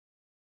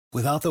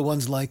Without the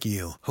ones like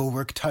you, who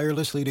work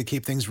tirelessly to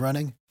keep things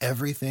running,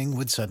 everything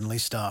would suddenly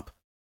stop.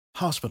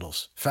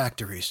 Hospitals,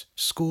 factories,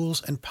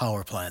 schools, and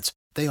power plants,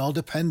 they all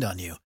depend on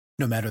you.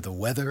 No matter the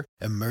weather,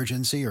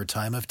 emergency, or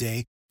time of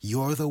day,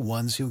 you're the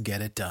ones who get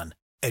it done.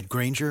 At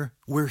Grainger,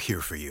 we're here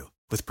for you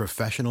with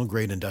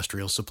professional-grade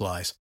industrial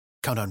supplies.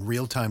 Count on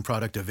real-time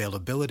product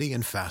availability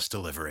and fast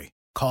delivery.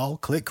 Call,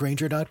 click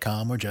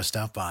Grainger.com, or just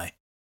stop by.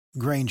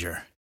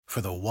 Grainger, for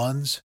the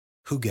ones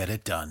who get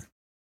it done.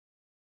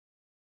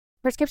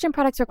 Prescription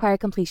products require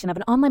completion of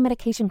an online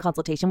medication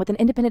consultation with an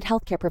independent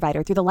healthcare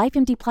provider through the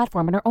LifeMD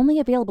platform and are only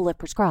available if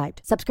prescribed.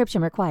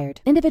 Subscription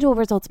required. Individual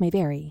results may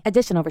vary.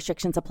 Additional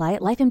restrictions apply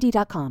at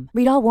lifemd.com.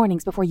 Read all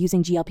warnings before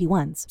using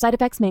GLP-1s. Side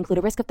effects may include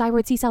a risk of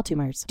thyroid C-cell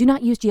tumors. Do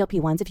not use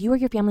GLP-1s if you or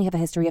your family have a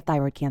history of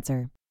thyroid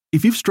cancer.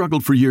 If you've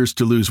struggled for years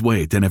to lose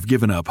weight and have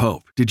given up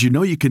hope, did you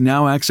know you can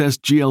now access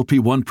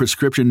GLP-1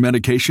 prescription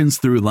medications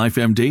through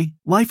LifeMD?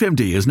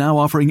 LifeMD is now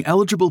offering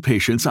eligible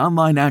patients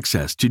online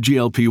access to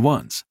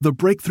GLP-1s, the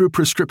breakthrough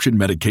prescription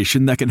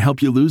medication that can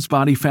help you lose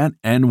body fat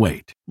and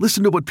weight.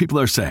 Listen to what people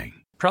are saying.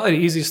 Probably the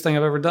easiest thing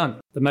I've ever done.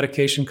 The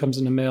medication comes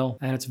in the mail,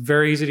 and it's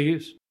very easy to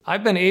use.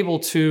 I've been able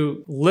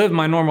to live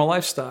my normal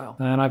lifestyle,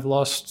 and I've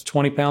lost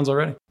 20 pounds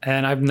already,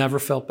 and I've never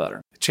felt better.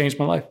 It changed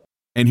my life.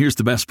 And here's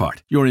the best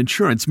part. Your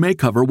insurance may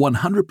cover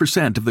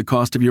 100% of the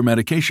cost of your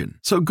medication.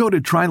 So go to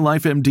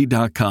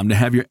TryLifeMD.com to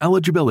have your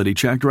eligibility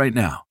checked right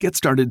now. Get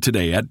started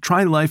today at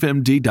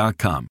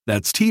TryLifeMD.com.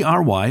 That's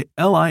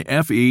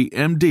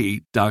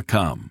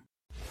TryLifeMD.com.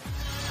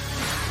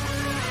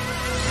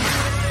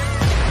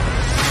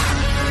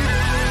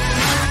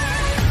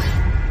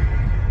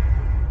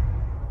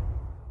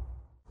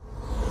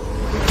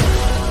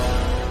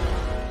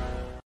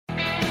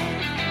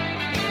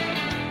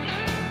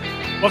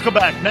 Welcome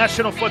back.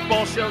 National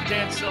Football Show.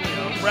 Dan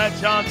Sileo, Brad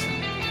Johnson,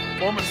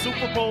 former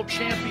Super Bowl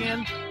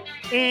champion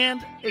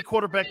and a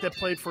quarterback that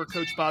played for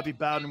Coach Bobby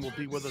Bowden, will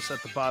be with us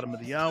at the bottom of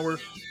the hour.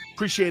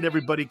 Appreciate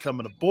everybody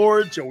coming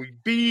aboard. Joey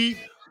B,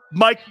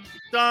 Mike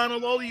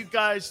McDonald, all of you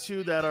guys,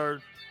 too, that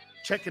are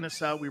checking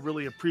us out. We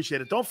really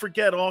appreciate it. Don't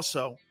forget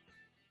also,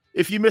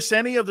 if you miss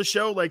any of the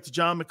show, like the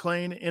John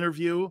McClain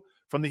interview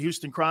from the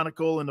Houston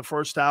Chronicle in the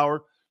first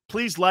hour,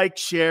 please like,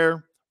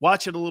 share,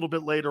 watch it a little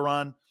bit later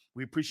on.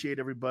 We appreciate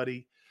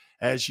everybody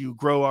as you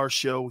grow our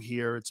show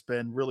here. It's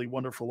been really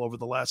wonderful over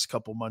the last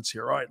couple months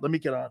here. All right, let me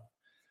get on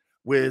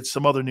with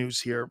some other news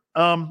here.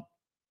 So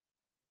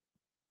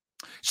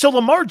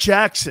Lamar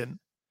Jackson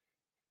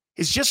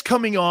is just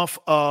coming off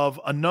of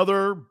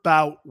another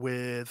bout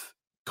with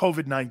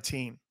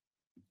COVID-19,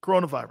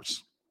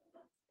 coronavirus.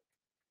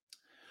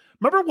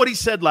 Remember what he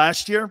said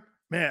last year?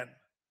 Man,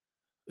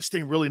 this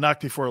thing really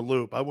knocked me for a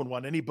loop. I wouldn't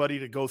want anybody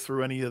to go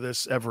through any of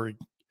this ever,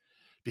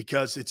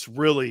 because it's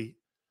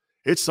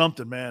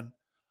something, man.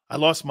 I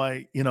lost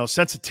my,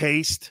 sense of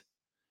taste.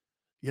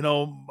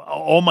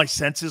 All my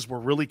senses were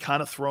really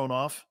kind of thrown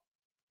off.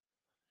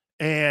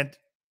 And,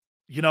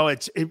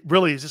 it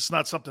really is just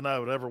not something I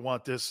would ever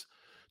want this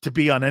to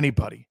be on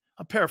anybody.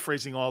 I'm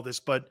paraphrasing all this,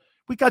 but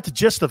we got the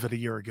gist of it a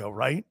year ago,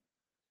 right?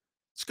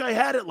 This guy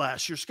had it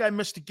last year. This guy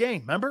missed a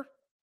game, remember?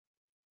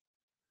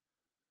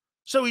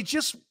 So he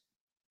just,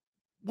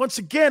 once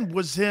again,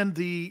 was in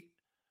the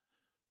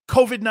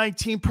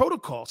COVID-19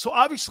 protocol. So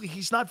obviously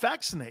he's not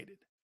vaccinated.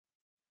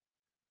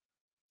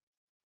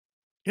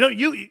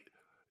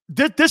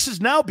 This is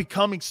now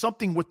becoming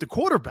something with the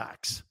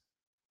quarterbacks.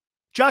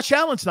 Josh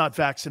Allen's not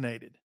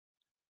vaccinated.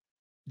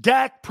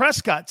 Dak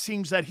Prescott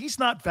seems that he's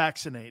not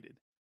vaccinated.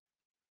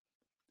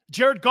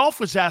 Jared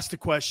Goff was asked a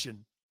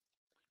question.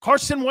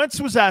 Carson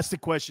Wentz was asked a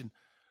question.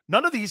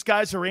 None of these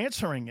guys are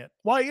answering it.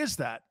 Why is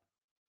that?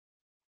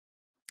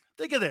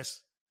 Think of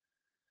this.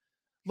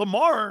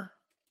 Lamar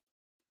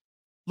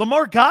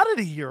got it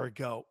a year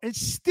ago and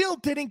still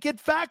didn't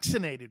get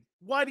vaccinated.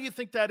 Why do you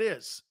think that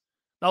is?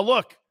 Now,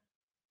 look,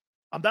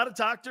 I'm not a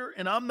doctor,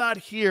 and I'm not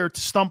here to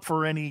stump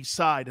for any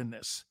side in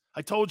this.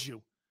 I told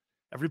you,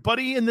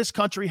 everybody in this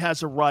country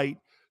has a right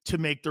to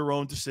make their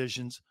own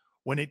decisions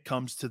when it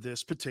comes to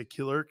this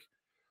particular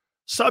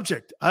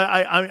subject.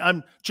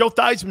 I'm Joe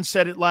Theismann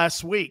said it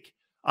last week.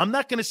 I'm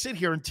not going to sit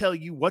here and tell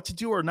you what to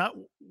do or not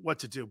what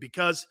to do,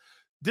 because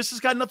this has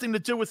got nothing to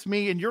do with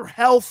me, and your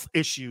health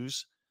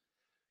issues,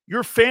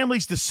 your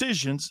family's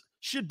decisions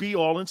should be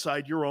all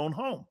inside your own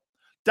home.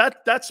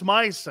 That's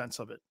my sense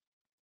of it.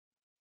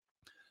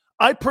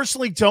 I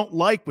personally don't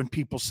like when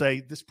people say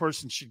this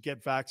person should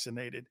get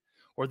vaccinated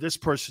or this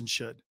person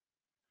should.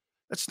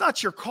 That's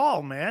not your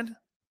call, man.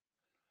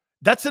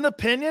 That's an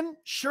opinion,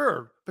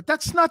 sure, but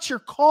that's not your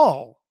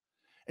call.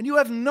 And you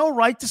have no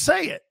right to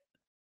say it.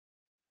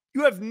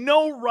 You have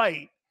no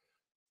right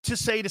to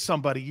say to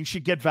somebody you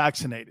should get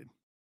vaccinated.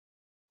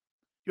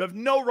 You have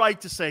no right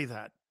to say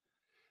that.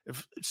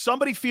 If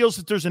somebody feels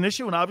that there's an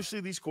issue, and obviously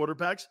these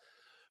quarterbacks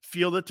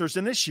feel that there's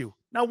an issue.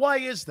 Now, why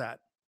is that?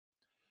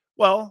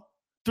 Well,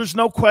 there's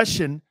no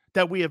question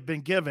that we have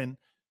been given,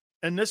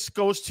 and this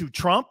goes to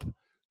Trump,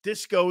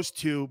 this goes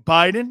to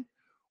Biden.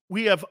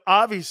 We have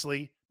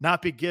obviously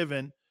not been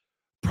given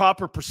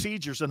proper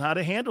procedures on how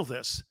to handle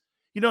this.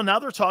 Now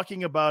they're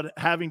talking about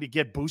having to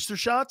get booster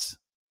shots.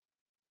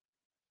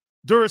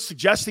 They're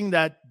suggesting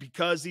that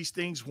because these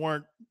things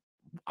weren't,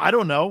 I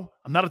don't know,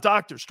 I'm not a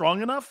doctor,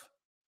 strong enough.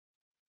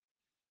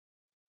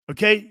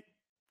 Okay,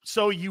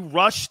 so you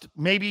rushed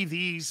maybe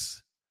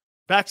these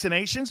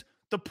vaccinations.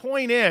 The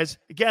point is,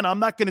 again, I'm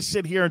not going to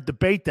sit here and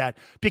debate that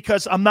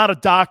because I'm not a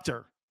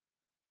doctor.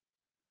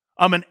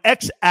 I'm an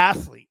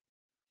ex-athlete.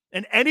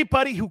 And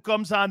anybody who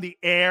comes on the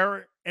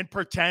air and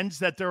pretends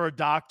that they're a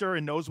doctor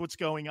and knows what's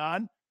going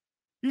on,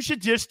 you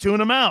should just tune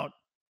them out.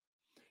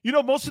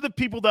 Most of the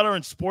people that are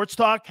in sports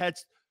talk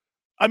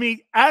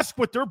ask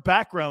what their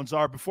backgrounds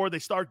are before they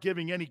start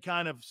giving any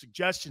kind of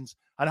suggestions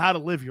on how to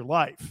live your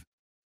life.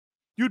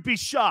 You'd be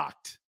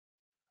shocked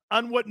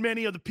on what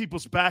many of the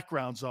people's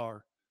backgrounds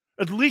are.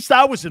 At least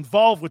I was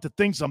involved with the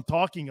things I'm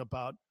talking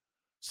about.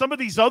 Some of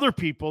these other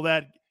people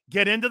that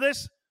get into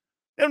this,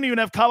 they don't even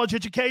have college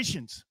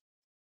educations.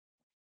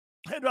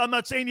 And I'm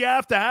not saying you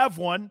have to have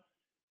one,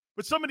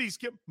 but some of these,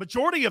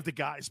 majority of the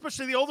guys,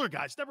 especially the older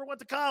guys, never went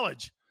to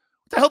college.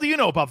 What the hell do you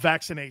know about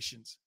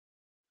vaccinations?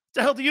 What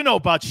the hell do you know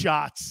about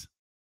shots?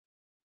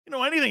 You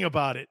know anything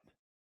about it?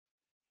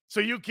 So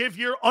you give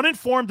your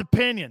uninformed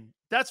opinion.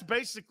 That's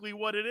basically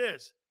what it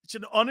is. It's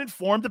an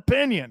uninformed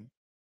opinion.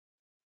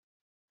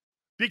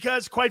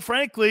 Because, quite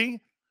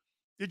frankly,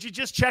 did you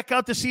just check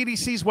out the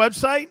CDC's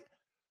website?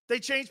 They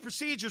changed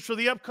procedures for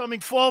the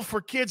upcoming fall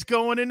for kids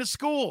going into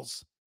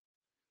schools.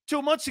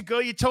 2 months ago,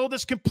 you told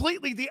us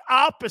completely the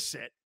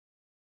opposite.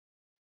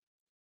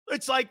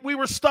 It's like we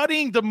were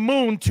studying the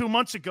moon 2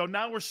 months ago.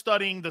 Now we're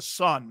studying the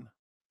sun.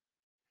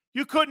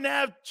 You couldn't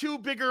have two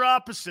bigger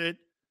opposite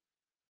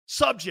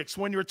subjects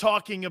when you're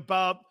talking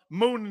about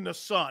moon and the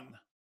sun.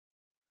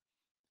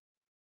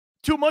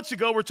 2 months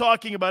ago, we're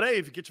talking about, hey,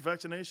 if you get your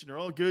vaccination, you're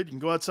all good. You can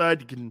go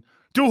outside. You can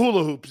do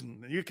hula hoops.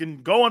 And you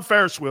can go on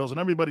Ferris wheels, and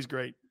everybody's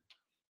great.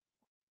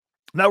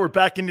 Now we're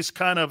back in this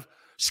kind of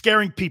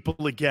scaring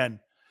people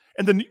again.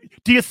 And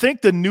do you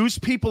think the news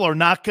people are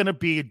not going to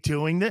be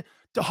doing that?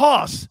 The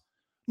Hoss,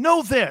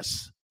 know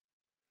this.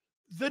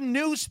 The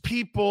news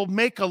people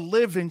make a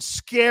living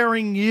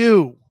scaring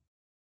you.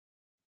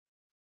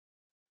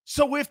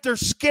 So if they're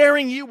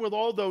scaring you with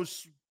all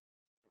those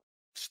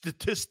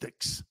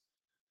statistics,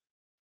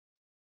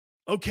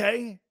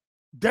 okay,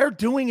 they're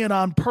doing it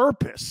on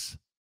purpose.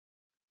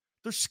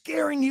 They're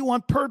scaring you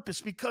on purpose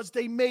because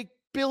they make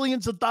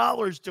billions of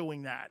dollars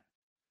doing that.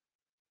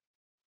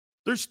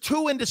 There's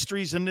two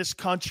industries in this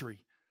country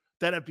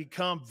that have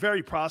become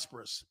very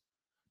prosperous.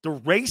 The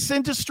race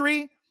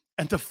industry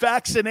and the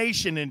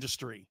vaccination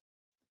industry.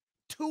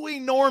 Two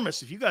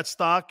enormous. If you got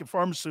stock in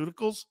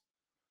pharmaceuticals,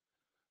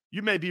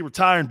 you may be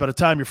retiring by the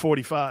time you're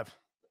 45.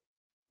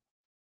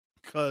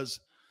 Because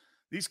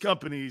these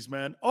companies,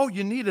 man,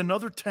 you need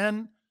another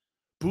 10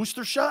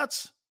 booster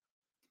shots?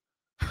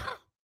 Who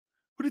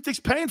do you think's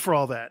paying for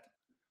all that?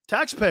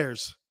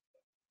 Taxpayers.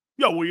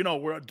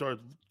 We're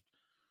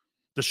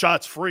the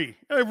shot's free.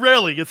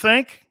 Really, you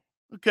think?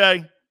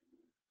 Okay.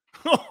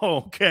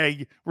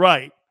 Okay,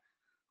 right.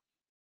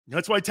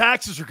 That's why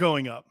taxes are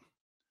going up.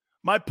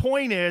 My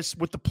point is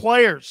with the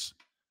players,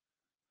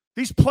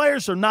 these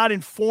players are not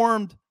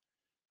informed.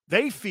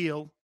 They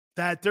feel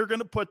that they're going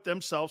to put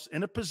themselves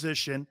in a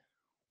position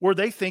where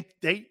they think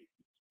that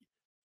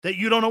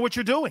you don't know what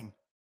you're doing.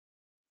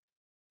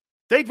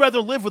 They'd rather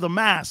live with a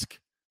mask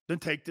than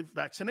take the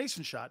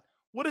vaccination shot.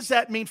 What does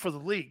that mean for the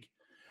league?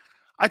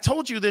 I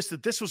told you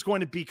that this was going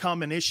to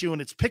become an issue,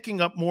 and it's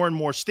picking up more and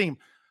more steam.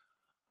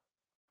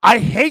 I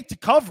hate to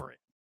cover it.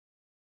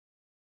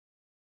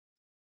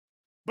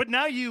 But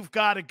now you've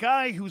got a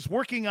guy who's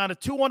working on a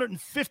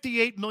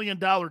 $258 million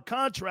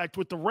contract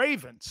with the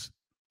Ravens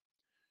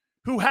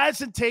who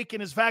hasn't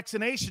taken his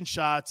vaccination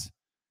shots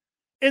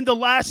in the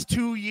last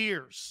 2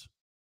 years.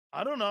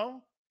 I don't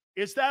know.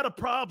 Is that a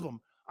problem?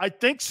 I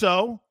think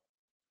so.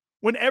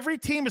 When every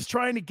team is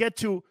trying to get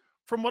to,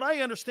 from what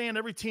I understand,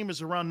 every team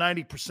is around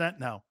 90%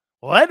 now.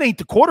 Well, that ain't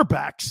the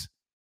quarterbacks.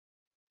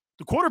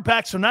 The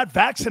quarterbacks are not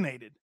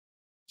vaccinated.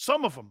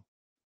 Some of them.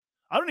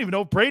 I don't even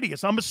know if Brady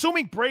is. I'm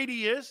assuming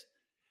Brady is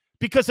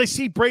because I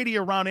see Brady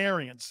around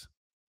Arians.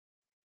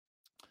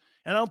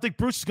 And I don't think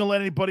Bruce is going to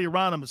let anybody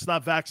around him that's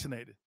not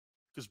vaccinated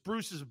because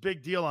Bruce is a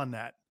big deal on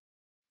that.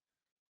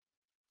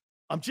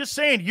 I'm just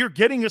saying you're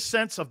getting a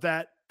sense of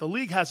that. The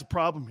league has a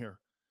problem here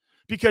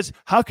because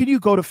how can you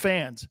go to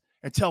fans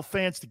and tell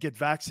fans to get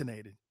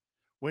vaccinated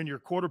when your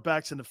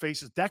quarterback's in the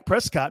faces? Dak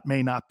Prescott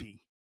may not be.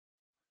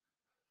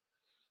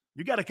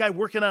 You got a guy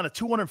working on a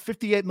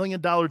 $258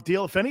 million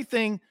deal. If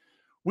anything,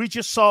 we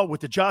just saw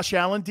with the Josh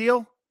Allen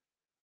deal,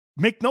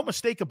 make no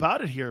mistake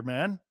about it here,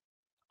 man.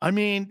 I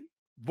mean,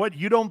 what,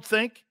 you don't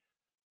think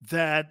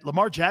that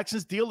Lamar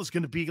Jackson's deal is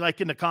going to be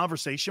like in the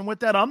conversation with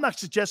that? I'm not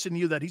suggesting to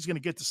you that he's going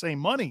to get the same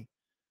money,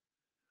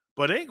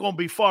 but it ain't going to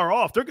be far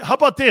off. How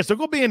about this? They're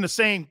going to be in the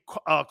same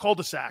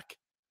cul-de-sac.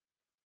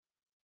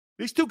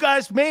 These two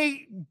guys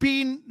may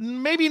be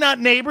maybe not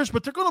neighbors,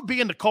 but they're going to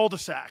be in the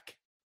cul-de-sac.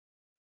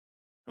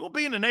 They'll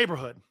be in the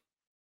neighborhood.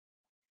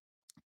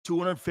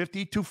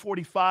 250,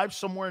 245,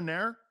 somewhere in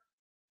there.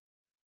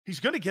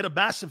 He's going to get a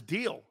massive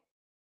deal.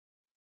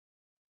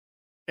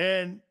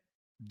 And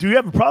do you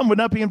have a problem with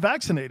not being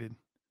vaccinated?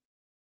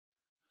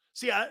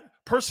 See,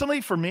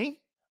 personally, for me,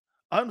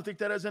 I don't think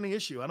that has any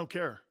issue. I don't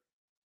care.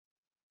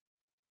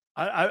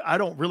 I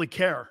don't really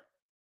care.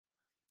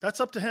 That's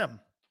up to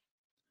him.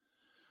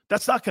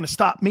 That's not going to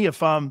stop me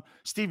if I'm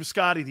Steve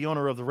Biscotti, the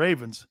owner of the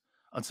Ravens,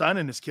 on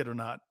signing this kid or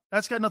not.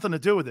 That's got nothing to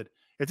do with it.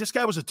 If this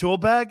guy was a tool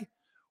bag,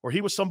 or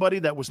he was somebody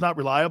that was not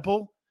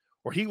reliable,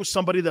 or he was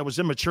somebody that was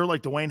immature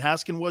like Dwayne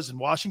Haskins was in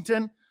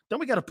Washington, then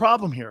we got a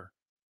problem here.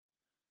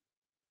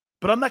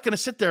 But I'm not going to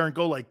sit there and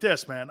go like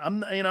this, man.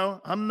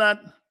 I'm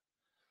not.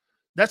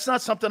 That's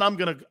not something I'm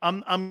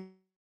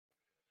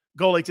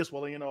go like this.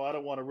 Well, I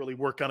don't want to really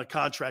work on a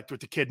contract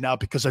with the kid now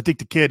because I think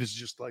the kid is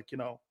just like,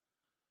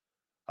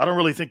 I don't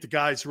really think the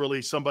guy's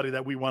really somebody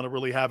that we want to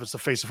really have as the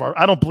face of our.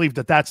 I don't believe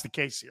that that's the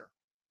case here.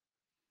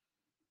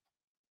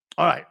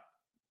 All right.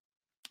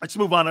 Let's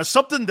move on.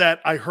 Something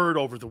that I heard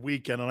over the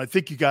weekend, and I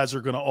think you guys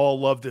are going to all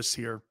love this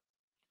here.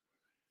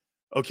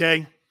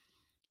 Okay.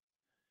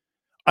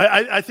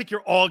 I think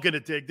you're all going to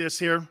dig this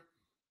here.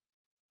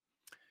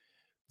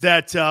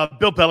 That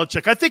Bill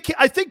Belichick,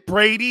 I think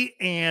Brady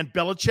and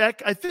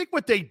Belichick, I think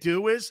what they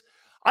do is,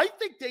 I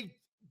think they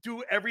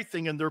do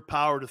everything in their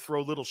power to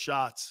throw little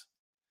shots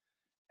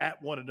at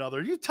one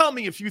another. You tell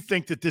me if you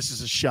think that this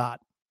is a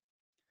shot.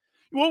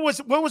 What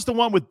was the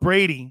one with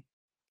Brady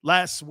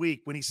last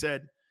week when he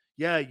said,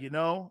 yeah,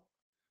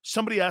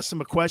 somebody asked him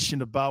a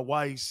question about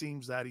why he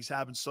seems that he's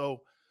having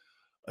so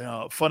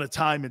fun a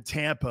time in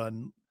Tampa,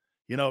 and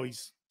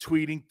he's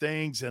tweeting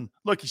things, and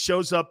look, he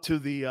shows up to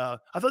the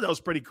I thought that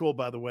was pretty cool,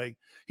 by the way.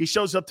 He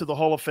shows up to the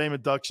Hall of Fame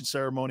induction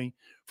ceremony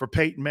for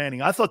Peyton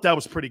Manning. I thought that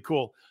was pretty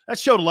cool. That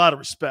showed a lot of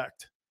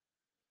respect.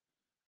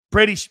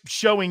 Brady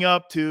showing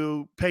up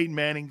to Peyton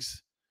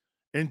Manning's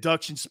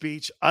induction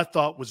speech, I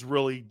thought was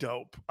really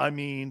dope. I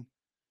mean,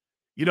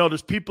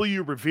 there's people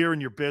you revere in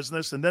your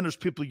business, and then there's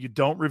people you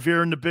don't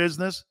revere in the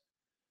business.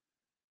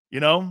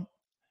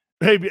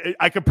 Hey,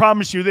 I can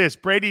promise you this.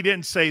 Brady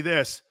didn't say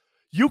this.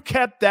 You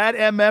kept that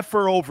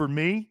MFer over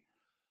me.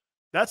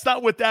 That's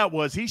not what that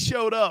was. He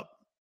showed up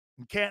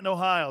in Canton,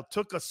 Ohio,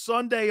 took a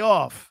Sunday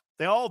off.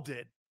 They all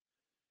did.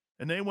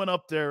 And they went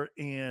up there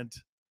and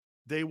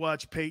they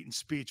watched Peyton's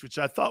speech, which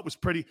I thought was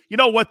pretty. You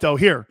know what, though?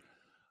 Here,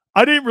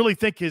 I didn't really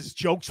think his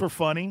jokes were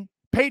funny.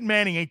 Peyton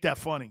Manning ain't that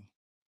funny.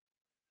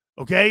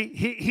 Okay?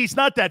 He's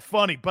not that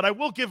funny, but I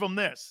will give him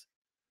this.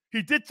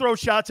 He did throw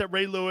shots at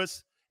Ray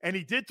Lewis, and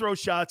he did throw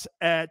shots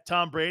at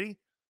Tom Brady.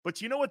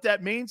 But you know what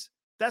that means?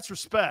 That's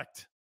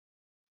respect.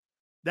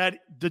 That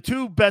the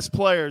two best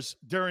players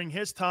during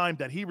his time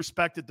that he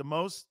respected the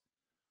most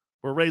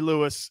were Ray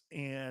Lewis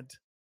and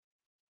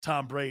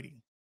Tom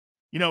Brady.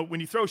 When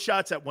you throw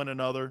shots at one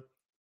another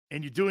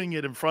and you're doing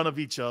it in front of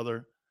each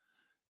other,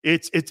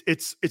 it's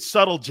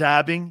subtle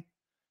jabbing,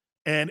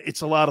 and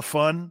it's a lot of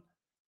fun.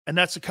 And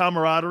that's the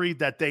camaraderie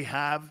that they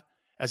have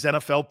as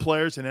NFL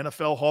players and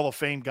NFL Hall of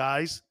Fame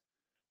guys.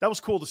 That was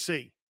cool to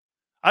see.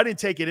 I didn't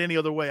take it any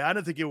other way. I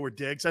didn't think it were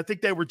digs. I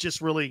think they were just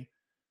really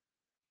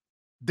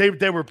they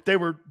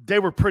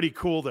were pretty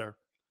cool there.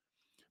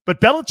 But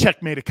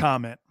Belichick made a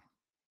comment.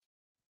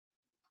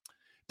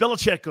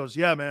 Belichick goes,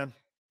 yeah, man.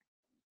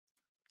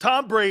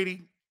 Tom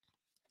Brady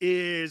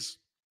is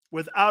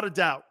without a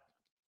doubt.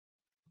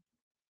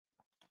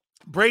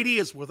 Brady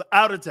is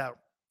without a doubt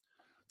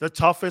the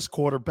toughest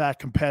quarterback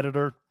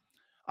competitor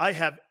I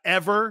have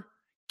ever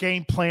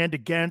game planned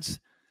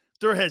against.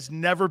 There has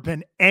never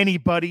been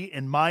anybody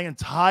in my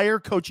entire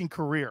coaching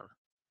career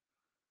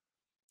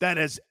that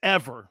has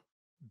ever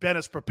been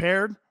as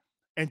prepared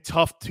and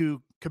tough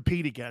to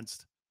compete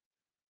against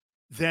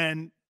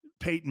than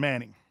Peyton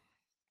Manning.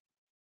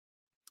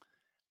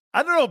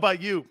 I don't know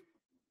about you.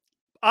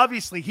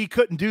 Obviously, he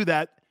couldn't do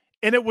that.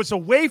 And it was a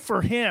way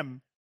for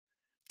him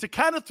to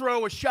kind of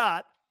throw a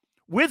shot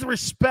with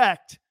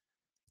respect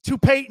to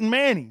Peyton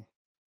Manning.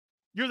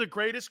 You're the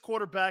greatest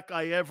quarterback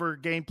I ever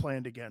game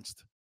planned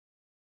against.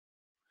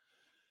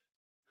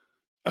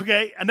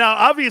 Okay, and now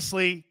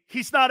obviously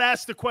he's not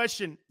asked the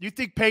question. You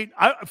think Peyton?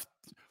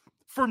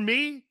 For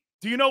me,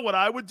 do you know what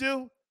I would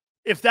do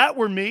if that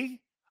were me?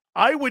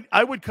 I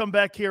would come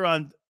back here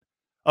on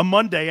a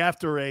Monday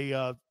after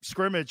a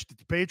scrimmage that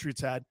the Patriots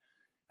had,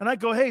 and I'd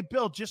go, "Hey,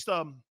 Bill, just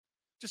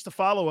a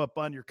follow up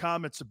on your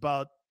comments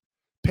about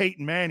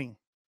Peyton Manning.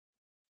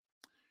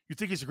 You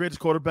think he's the greatest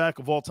quarterback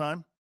of all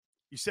time?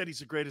 You said he's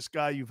the greatest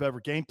guy you've ever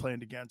game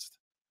planned against.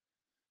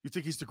 You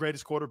think he's the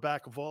greatest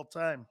quarterback of all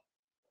time?"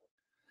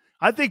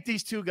 I think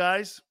these two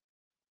guys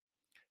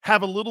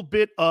have a little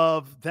bit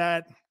of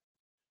that,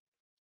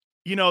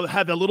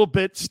 have a little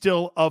bit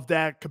still of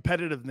that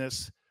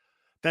competitiveness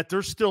that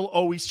they're still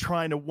always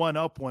trying to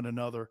one-up one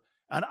another.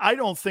 And I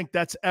don't think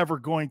that's ever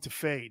going to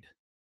fade.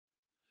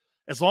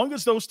 As long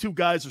as those two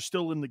guys are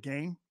still in the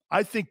game,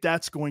 I think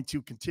that's going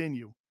to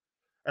continue.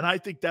 And I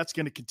think that's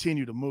going to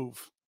continue to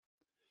move.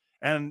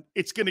 And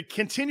it's going to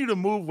continue to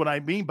move. What I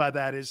mean by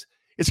that is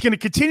it's going to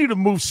continue to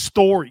move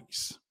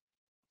stories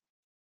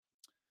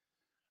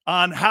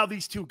on how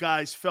these two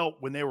guys felt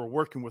when they were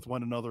working with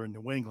one another in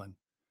New England.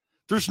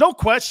 There's no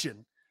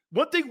question.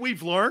 One thing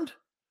we've learned,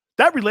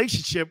 that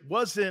relationship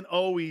wasn't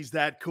always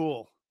that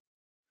cool.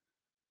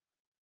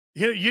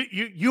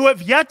 You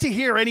have yet to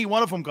hear any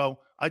one of them go,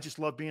 I just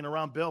love being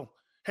around Bill.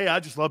 Hey, I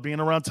just love being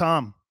around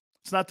Tom.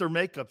 It's not their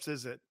makeups,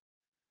 is it?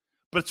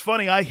 But it's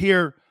funny, I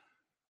hear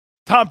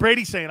Tom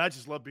Brady saying, I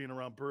just love being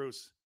around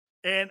Bruce.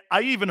 And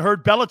I even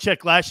heard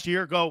Belichick last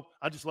year go,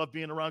 I just love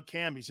being around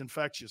Cam. He's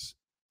infectious.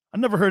 I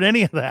never heard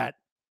any of that.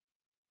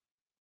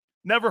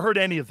 Never heard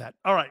any of that.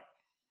 All right.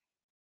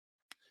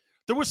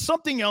 There was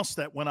something else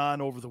that went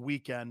on over the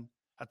weekend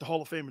at the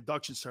Hall of Fame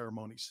induction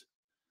ceremonies,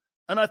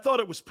 and I thought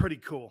it was pretty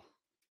cool.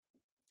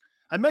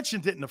 I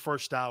mentioned it in the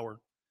first hour.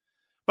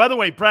 By the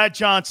way, Brad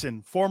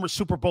Johnson, former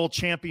Super Bowl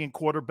champion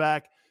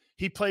quarterback,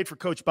 he played for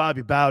Coach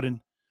Bobby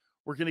Bowden.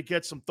 We're going to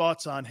get some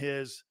thoughts on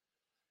his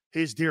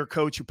dear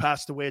coach who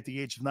passed away at the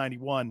age of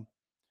 91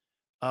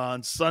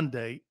 on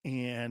Sunday,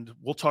 and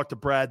we'll talk to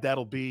Brad.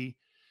 That'll be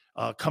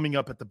coming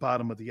up at the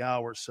bottom of the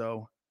hour.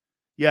 So,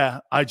 yeah,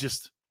 I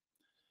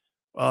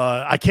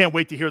can't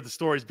wait to hear the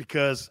stories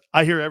because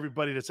I hear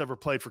everybody that's ever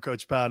played for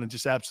Coach Bowden and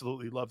just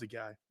absolutely love the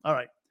guy. All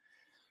right.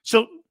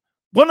 So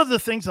one of the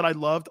things that I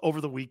loved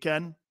over the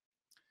weekend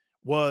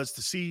was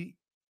to see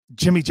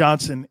Jimmy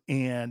Johnson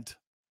and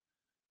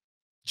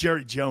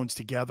Jerry Jones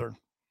together.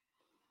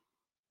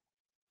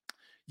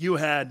 You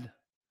had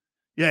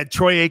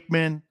Troy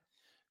Aikman.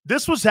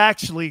 This was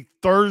actually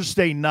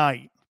Thursday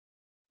night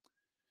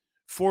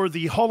for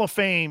the Hall of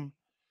Fame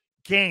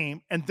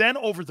game. And then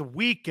over the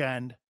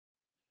weekend,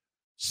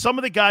 some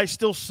of the guys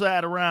still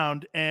sat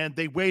around and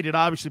they waited,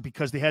 obviously,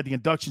 because they had the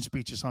induction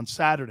speeches on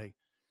Saturday.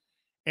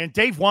 And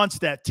Dave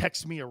Wannstedt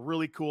texted me a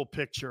really cool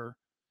picture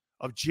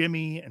of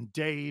Jimmy and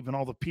Dave and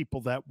all the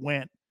people that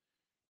went.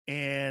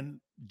 And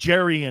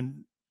Jerry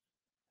and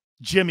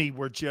Jimmy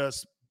were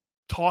just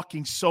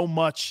talking so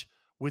much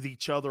with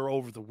each other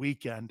over the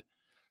weekend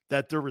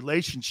that their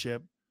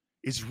relationship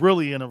is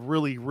really in a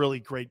really, really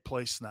great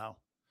place now.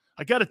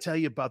 I got to tell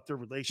you about their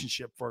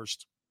relationship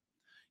first.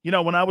 You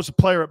know, when I was a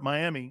player at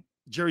Miami,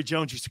 Jerry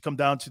Jones used to come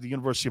down to the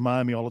University of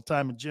Miami all the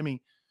time, and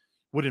Jimmy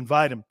would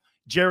invite him.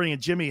 Jerry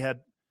and Jimmy had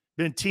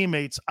been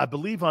teammates, I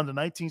believe, on the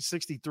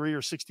 1963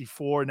 or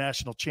 64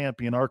 national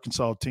champion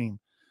Arkansas team.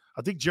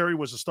 I think Jerry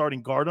was a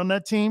starting guard on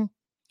that team,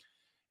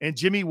 and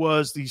Jimmy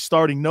was the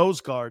starting nose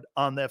guard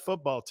on that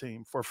football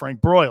team for Frank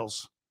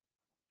Broyles.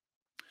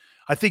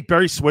 I think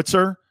Barry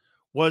Switzer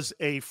was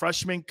a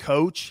freshman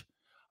coach.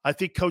 I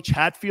think Coach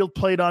Hatfield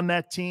played on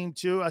that team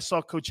too. I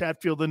saw Coach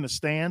Hatfield in the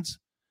stands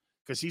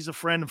because he's a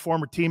friend and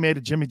former teammate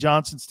of Jimmy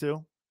Johnson's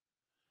too.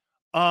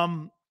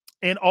 And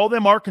all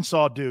them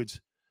Arkansas dudes.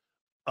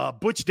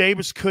 Butch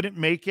Davis couldn't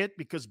make it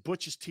because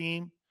Butch's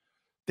team,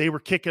 they were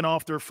kicking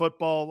off their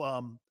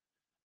football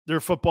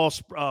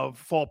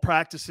fall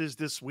practices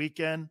this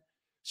weekend,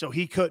 so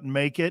he couldn't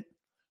make it.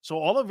 So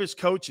all of his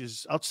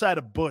coaches outside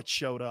of Butch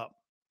showed up,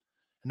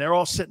 and they're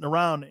all sitting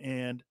around.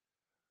 And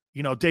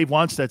you know, Dave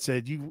Wannstedt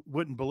said you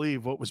wouldn't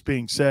believe what was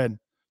being said,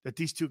 that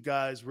these two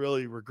guys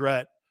really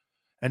regret,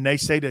 and they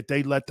say that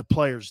they let the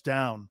players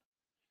down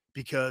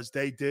because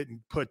they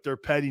didn't put their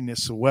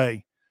pettiness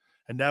away,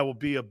 and that will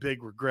be a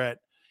big regret.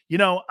 You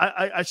know,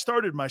 I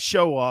started my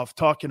show off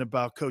talking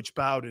about Coach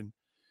Bowden,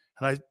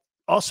 and I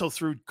also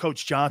threw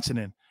Coach Johnson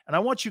in. And I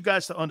want you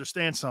guys to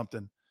understand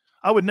something.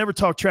 I would never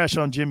talk trash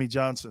on Jimmy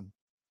Johnson.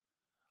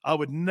 I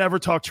would never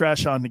talk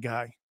trash on the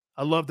guy.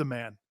 I love the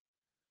man.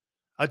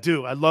 I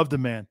do. I love the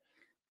man.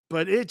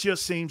 But it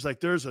just seems like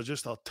there's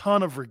just a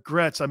ton of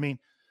regrets. I mean,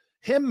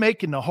 him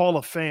making the Hall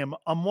of Fame,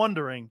 I'm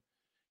wondering,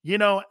 you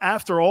know,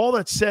 after all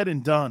that's said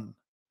and done,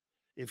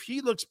 if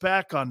he looks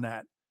back on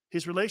that,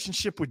 his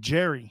relationship with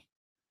Jerry,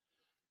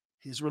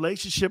 his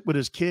relationship with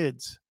his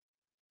kids,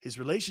 his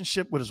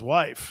relationship with his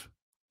wife,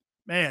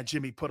 man,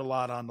 Jimmy put a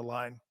lot on the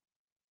line.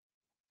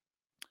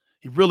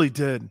 He really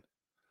did.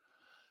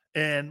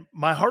 And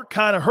my heart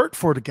kind of hurt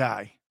for the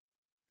guy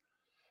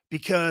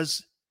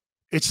because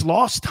it's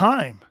lost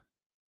time.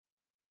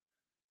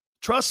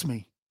 Trust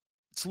me,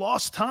 it's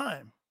lost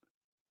time.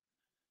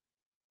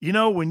 You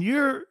know, when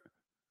you're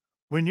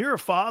a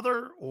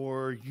father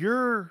or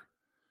you're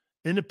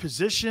in a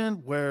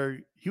position where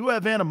you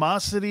have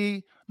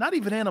animosity, not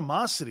even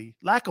animosity,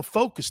 lack of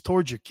focus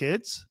towards your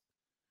kids,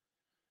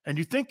 and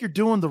you think you're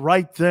doing the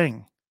right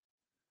thing.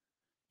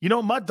 You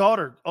know, my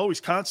daughter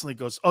always constantly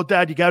goes, oh,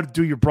 Dad, you got to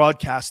do your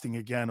broadcasting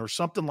again or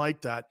something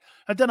like that.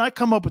 And then I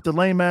come up with the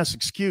lame-ass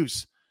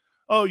excuse.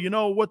 Oh, you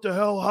know, what the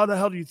hell? How the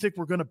hell do you think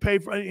we're going to pay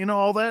for, you know,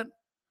 all that?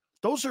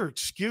 Those are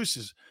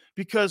excuses.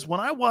 Because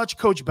when I watch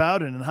Coach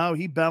Bowden and how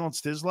he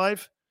balanced his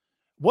life,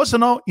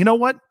 wasn't all, you know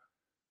what?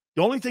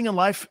 The only thing in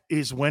life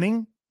is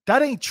winning.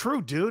 That ain't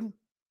true, dude.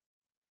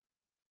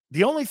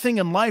 The only thing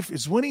in life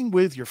is winning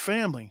with your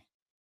family.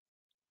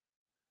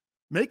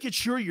 Making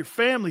sure your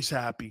family's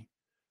happy,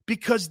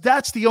 because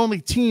that's the only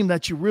team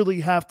that you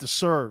really have to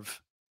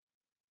serve.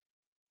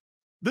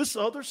 This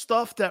other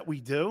stuff that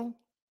we do,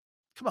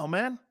 come on,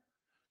 man.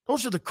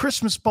 Those are the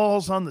Christmas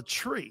balls on the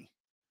tree.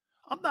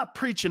 I'm not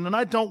preaching, and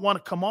I don't want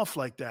to come off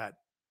like that.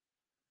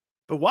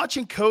 But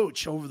watching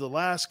Coach over the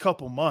last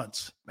couple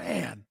months,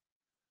 man,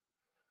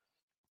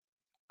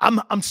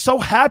 I'm so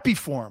happy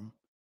for him.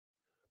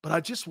 But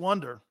I just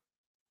wonder,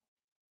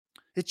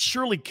 it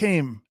surely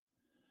came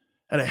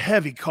at a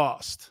heavy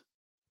cost.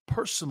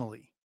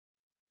 Personally,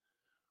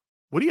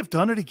 would he have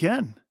done it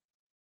again?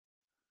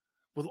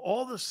 With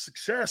all the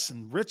success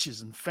and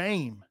riches and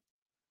fame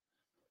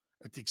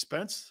at the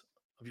expense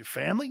of your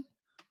family?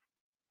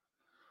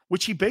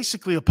 Which he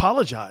basically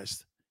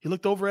apologized. He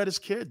looked over at his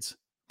kids.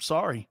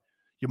 Sorry,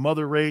 your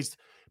mother raised,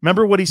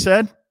 remember what he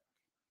said?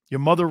 Your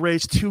mother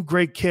raised 2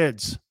 great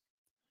kids.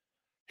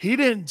 He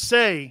didn't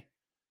say,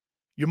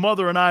 your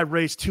mother and I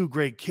raised 2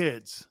 great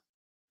kids.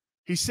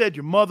 He said,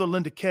 your mother,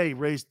 Linda Kay,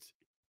 raised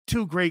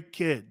 2 great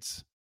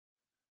kids.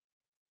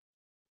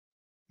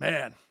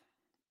 Man,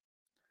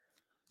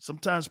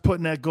 sometimes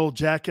putting that gold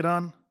jacket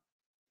on,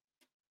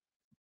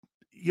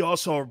 you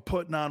also are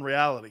putting on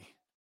reality.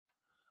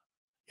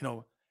 You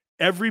know,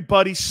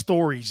 everybody's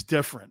story's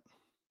different.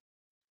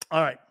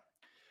 All right.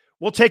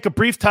 We'll take a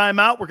brief time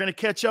out. We're going to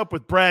catch up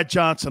with Brad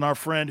Johnson, our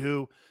friend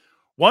who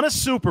won a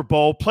Super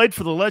Bowl, played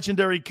for the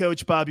legendary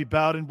coach Bobby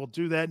Bowden. We'll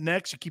do that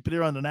next. You keep it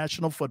here on the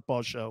National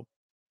Football Show.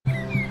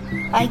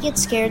 I get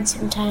scared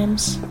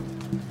sometimes.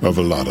 Of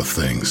a lot of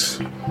things.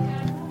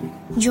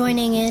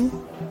 Joining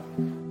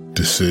in.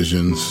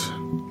 Decisions.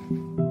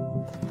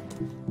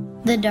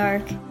 The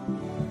dark.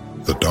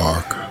 The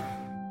dark.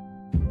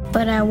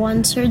 But I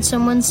once heard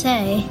someone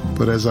say,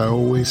 But as I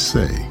always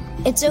say,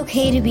 it's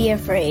okay to be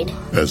afraid.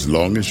 as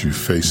long as you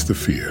face the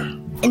fear.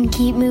 And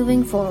keep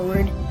moving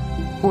forward.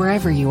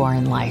 Wherever you are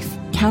in life,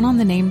 count on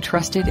the name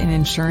trusted in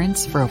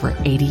insurance for over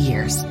 80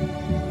 years.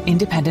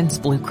 Independence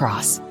Blue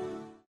Cross.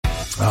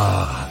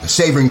 The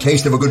savoring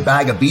taste of a good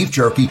bag of beef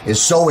jerky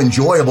is so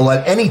enjoyable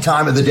at any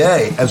time of the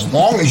day, as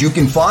long as you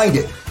can find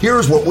it.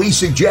 Here's what we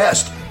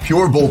suggest.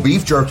 Pure Bull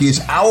Beef Jerky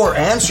is our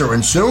answer,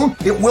 and soon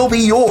it will be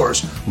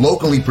yours.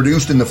 Locally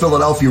produced in the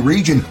Philadelphia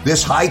region,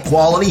 this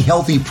high-quality,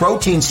 healthy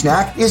protein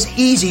snack is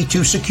easy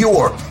to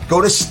secure. Go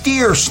to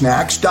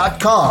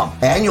steersnacks.com,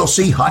 and you'll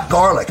see hot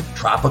garlic,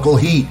 tropical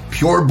heat,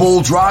 Pure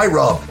Bull dry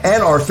rub,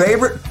 and our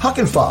favorite, Huck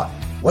and Fod.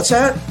 What's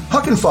that?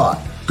 Huck and Fod.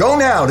 Go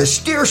now to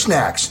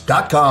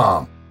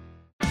steersnacks.com.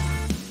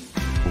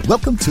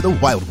 Welcome to the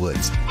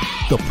Wildwoods,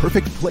 the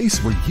perfect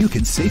place where you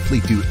can safely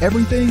do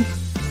everything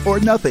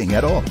or nothing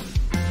at all.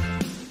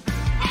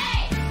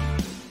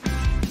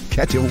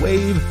 Catch a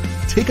wave,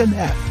 take a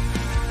nap,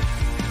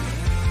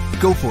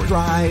 go for a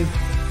drive,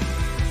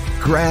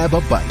 grab a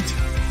bite.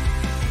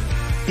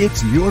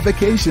 It's your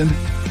vacation,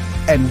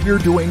 and we're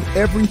doing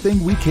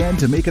everything we can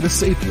to make it a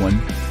safe one.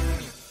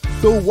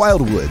 The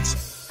Wildwoods.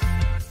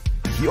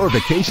 Your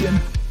vacation,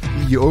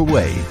 your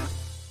way.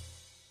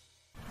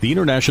 The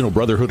International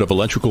Brotherhood of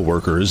Electrical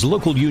Workers,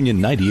 Local Union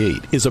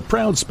 98, is a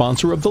proud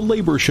sponsor of The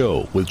Labor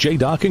Show with J.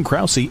 Doc and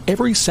Krause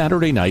every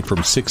Saturday night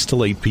from 6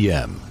 till 8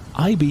 p.m.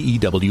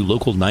 IBEW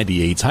Local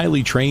 98's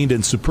highly trained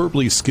and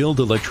superbly skilled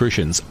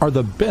electricians are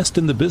the best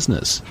in the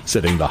business,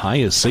 setting the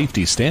highest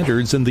safety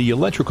standards in the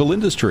electrical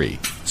industry.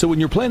 So when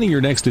you're planning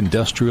your next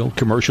industrial,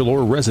 commercial,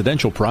 or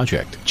residential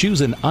project,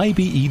 choose an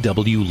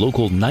IBEW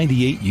Local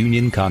 98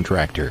 union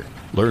contractor.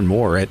 Learn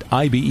more at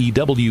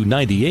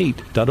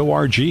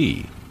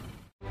ibew98.org.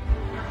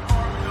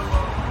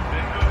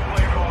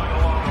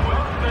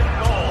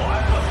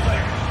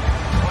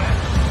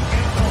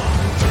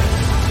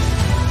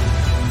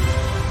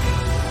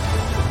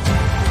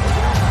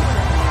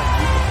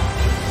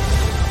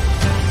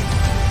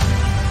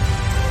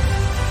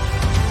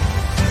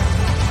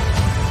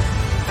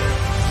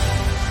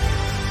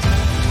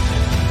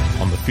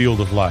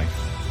 Field of life,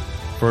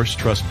 First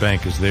Trust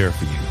Bank is there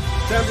for you.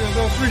 Champions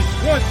on 3.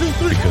 1, 2,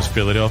 3. Because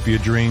Philadelphia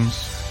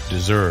dreams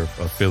deserve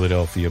a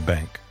Philadelphia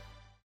bank.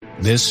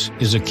 This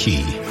is a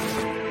key.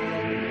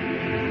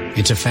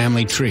 It's a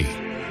family tree.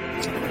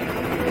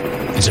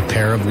 It's a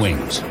pair of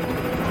wings.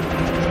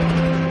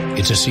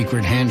 It's a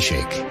secret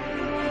handshake.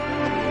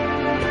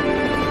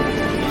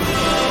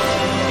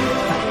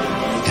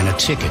 And a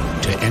ticket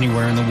to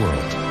anywhere in the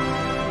world.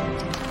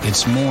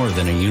 It's more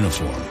than a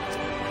uniform.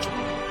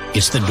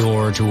 It's the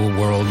door to a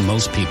world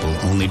most people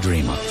only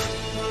dream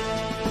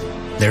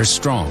of. There's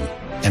Strong,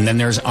 and then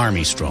there's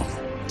Army Strong.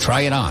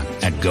 Try it on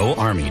at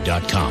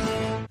GoArmy.com.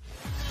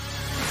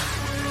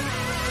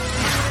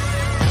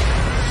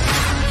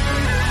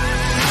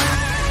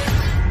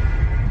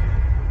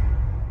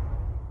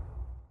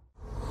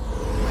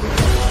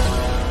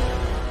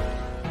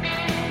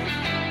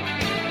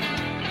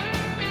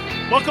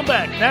 Welcome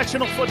back.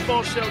 National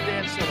Football Show,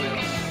 Dan Sileo.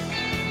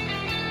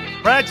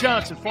 Brad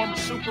Johnson, former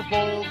Super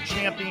Bowl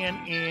champion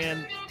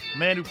and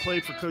man who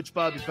played for Coach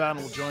Bobby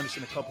Bowden, will join us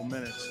in a couple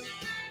minutes.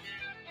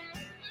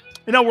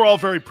 You know, we're all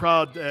very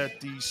proud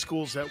at the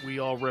schools that we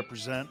all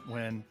represent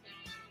when,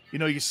 you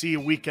know, you see a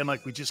weekend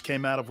like we just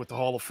came out of with the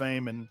Hall of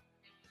Fame and,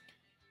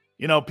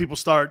 you know, people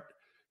start,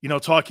 you know,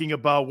 talking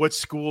about what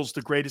school's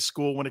the greatest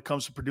school when it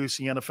comes to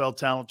producing NFL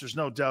talent. There's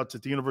no doubt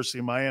that the University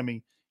of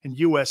Miami and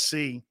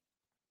USC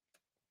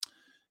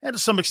and to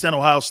some extent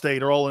Ohio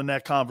State are all in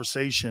that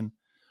conversation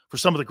for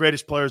some of the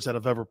greatest players that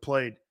have ever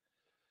played.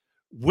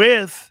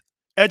 With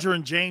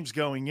Edgerrin James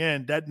going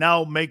in, that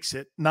now makes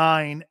it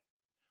 9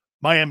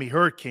 Miami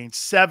Hurricanes,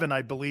 7,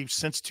 I believe,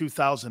 since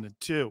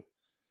 2002.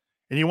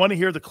 And you want to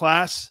hear the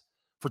class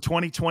for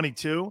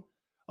 2022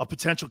 of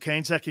potential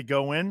Canes that could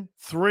go in?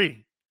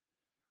 3.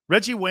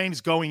 Reggie Wayne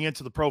is going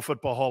into the Pro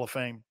Football Hall of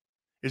Fame.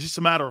 It's just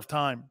a matter of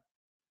time.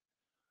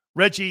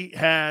 Reggie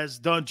has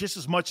done just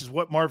as much as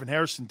what Marvin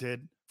Harrison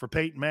did for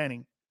Peyton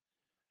Manning.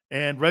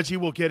 And Reggie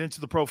will get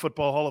into the Pro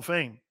Football Hall of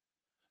Fame.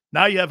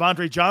 Now you have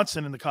Andre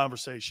Johnson in the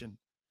conversation.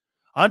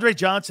 Andre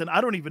Johnson, I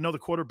don't even know the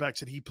quarterbacks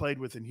that he played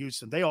with in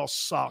Houston. They all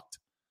sucked.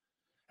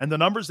 And the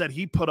numbers that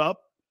he put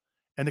up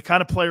and the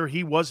kind of player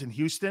he was in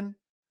Houston,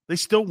 they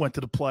still went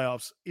to the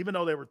playoffs, even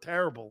though they were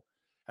terrible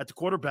at the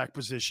quarterback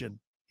position.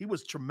 He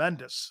was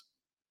tremendous.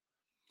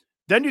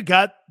 Then you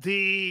got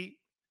the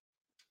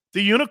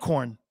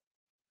unicorn.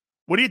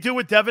 What do you do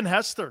with Devin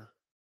Hester?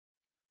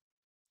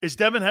 Is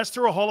Devin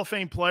Hester a Hall of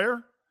Fame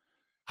player?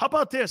 How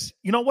about this?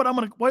 You know what?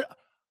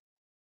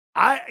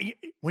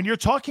 When you're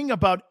talking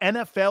about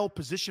NFL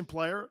position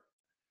player,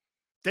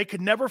 they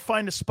could never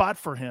find a spot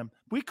for him.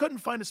 We couldn't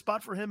find a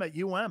spot for him at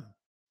UM.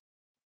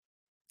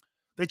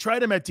 They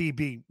tried him at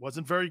DB,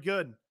 wasn't very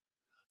good.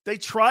 They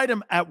tried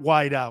him at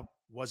wideout,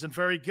 wasn't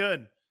very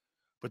good.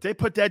 But they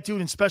put that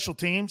dude in special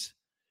teams.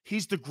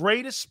 He's the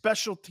greatest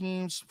special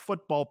teams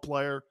football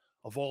player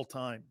of all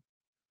time.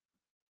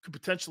 Could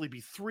potentially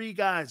be 3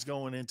 guys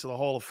going into the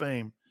Hall of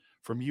Fame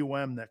from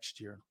UM next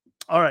year.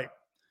 All right.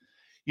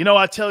 You know,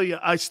 I tell you,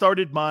 I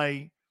started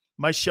my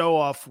show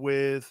off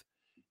with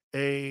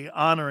a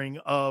honoring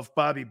of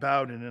Bobby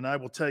Bowden, and I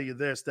will tell you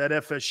this, that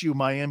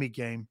FSU-Miami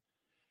game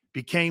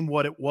became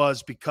what it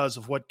was because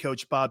of what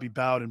Coach Bobby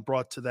Bowden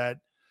brought to that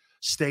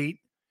state.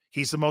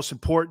 He's the most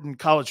important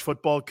college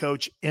football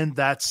coach in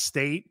that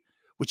state,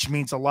 which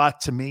means a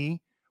lot to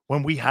me.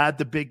 When we had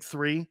the big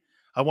 3,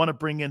 I want to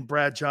bring in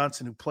Brad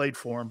Johnson, who played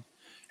for him.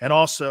 And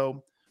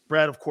also,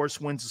 Brad, of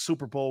course, wins the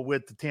Super Bowl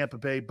with the Tampa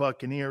Bay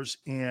Buccaneers.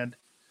 And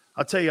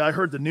I'll tell you, I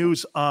heard the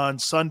news on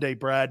Sunday,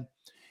 Brad,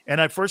 and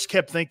I first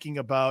kept thinking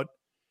about,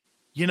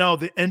 you know,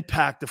 the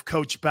impact of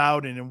Coach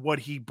Bowden and what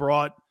he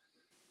brought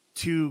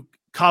to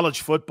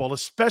college football,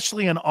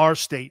 especially in our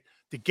state.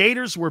 The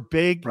Gators were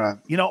big, right,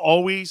 you know,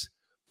 always,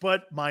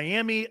 but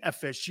Miami,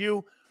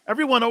 FSU,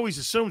 everyone always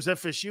assumes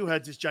FSU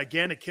had this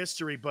gigantic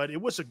history, but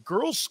it was a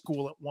girls'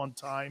 school at one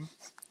time.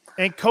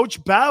 And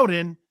Coach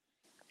Bowden,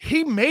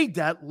 he made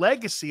that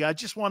legacy. I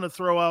just want to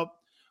throw out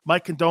my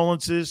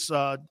condolences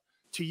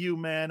to you,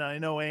 man. I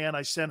know Ann,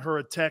 I sent her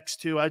a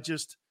text too.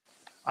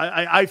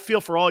 I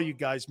feel for all you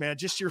guys, man.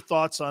 Just your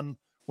thoughts on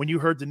when you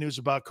heard the news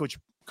about Coach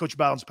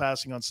Bowden's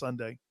passing on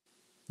Sunday.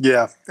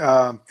 Yeah.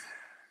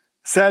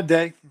 Sad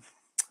day.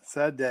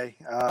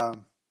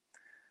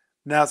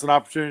 Now it's an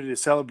opportunity to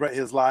celebrate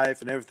his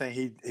life and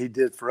everything he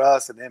did for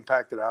us and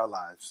impacted our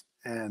lives.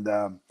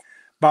 And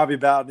Bobby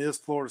Bowden is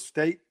Florida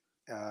State.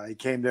 He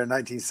came there in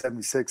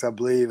 1976, I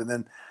believe. And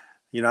then,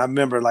 you know, I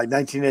remember like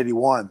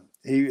 1981,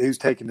 he was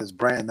taking his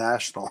brand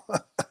national.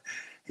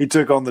 He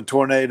took on the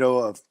tornado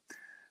of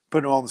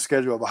putting him on the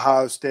schedule of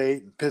Ohio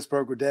State and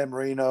Pittsburgh with Dan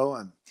Marino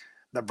and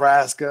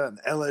Nebraska and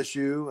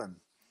LSU. And,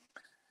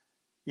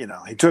 you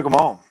know, he took them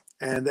on.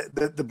 And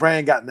the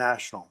brand got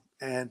national.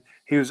 And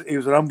he was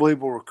an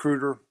unbelievable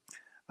recruiter,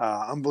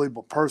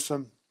 unbelievable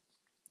person.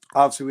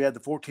 Obviously, we had the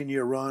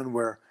 14-year run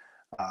where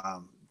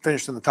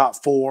finished in the top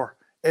 4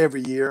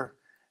 every year.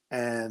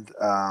 And,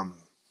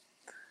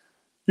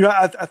 you know,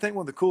 I think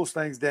one of the coolest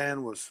things,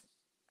 Dan, was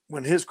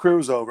when his career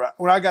was over.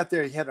 When I got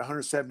there, he had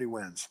 170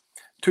 wins.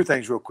 2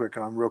 things real quick.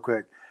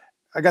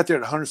 I got there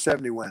at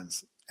 170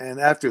 wins. And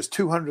after his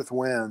 200th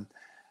win,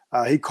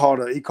 he called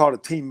a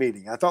team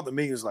meeting. I thought the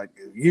meeting was like,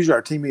 usually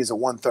our team meeting is at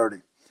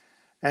 1:30.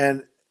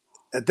 And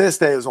at this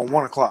day, it was on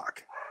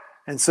 1:00.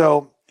 And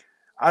so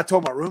I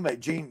told my roommate,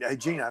 Gene, hey,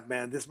 Gene,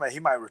 man, he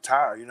might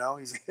retire, you know.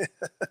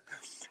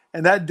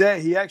 And that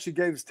day, he actually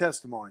gave his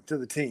testimony to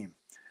the team.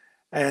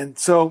 And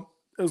so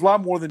it was a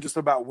lot more than just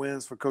about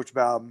wins for Coach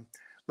Bowden.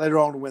 Later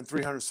on, to win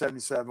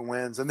 377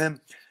 wins. And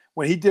then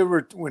when he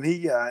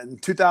in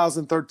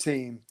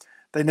 2013,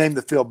 they named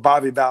the field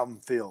Bobby Bowden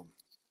Field.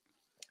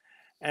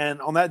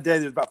 And on that day,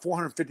 there's about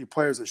 450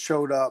 players that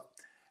showed up,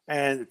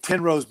 and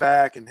 10 rows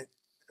back, and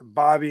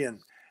Bobby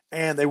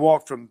and they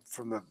walked from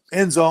the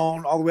end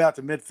zone all the way out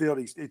to midfield.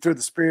 He threw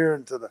the spear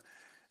into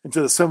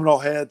the Seminole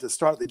head to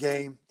start the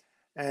game.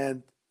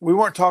 And we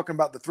weren't talking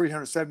about the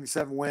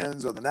 377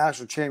 wins or the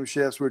national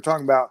championships. We were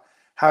talking about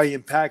how he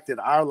impacted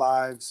our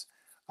lives,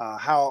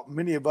 how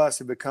many of us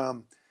have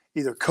become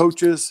either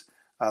coaches,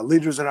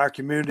 leaders in our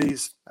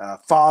communities,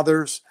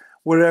 fathers,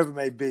 whatever it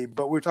may be.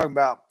 But we're talking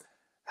about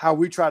how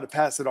we try to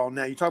pass it on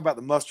now. You talk about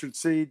the mustard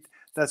seed.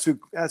 That's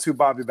who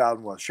Bobby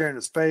Bowden was, sharing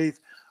his faith.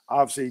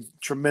 Obviously,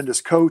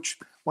 tremendous coach,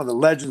 one of the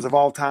legends of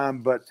all time.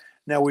 But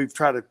now we've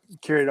tried to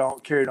carry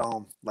it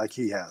on like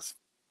he has.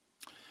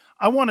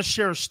 I want to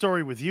share a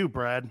story with you,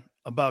 Brad,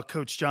 about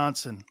Coach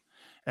Johnson.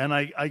 And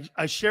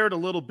I shared a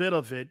little bit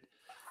of it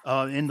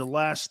in the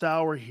last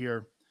hour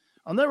here.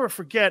 I'll never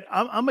forget,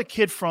 I'm a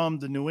kid from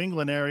the New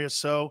England area.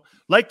 So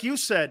like you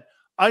said,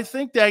 I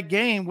think that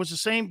game was the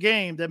same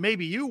game that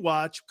maybe you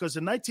watched, because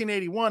in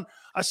 1981,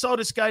 I saw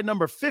this guy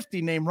number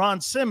 50 named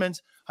Ron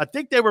Simmons. I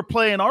think they were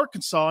playing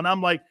Arkansas, and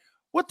I'm like,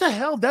 what the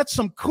hell? That's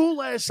some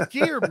cool-ass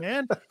gear,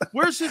 man.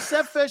 Where's this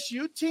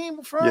FSU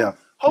team from? Yeah.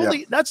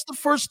 Holy, that's the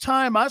first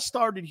time I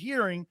started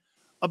hearing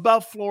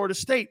about Florida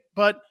State.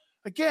 But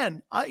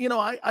again,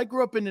 I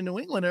grew up in the New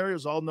England area. It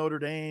was all Notre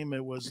Dame.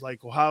 It was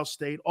like Ohio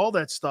State, all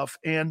that stuff.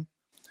 And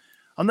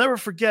I'll never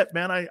forget,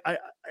 man,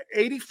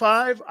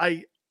 85,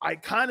 I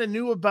kind of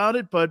knew about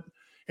it, but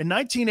in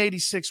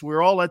 1986, we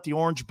were all at the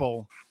Orange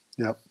Bowl.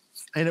 Yep.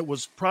 And it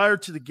was prior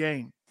to the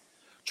game.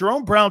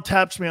 Jerome Brown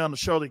taps me on the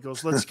shoulder. He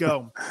goes, let's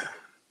go.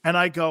 And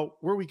I go,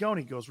 where are we going?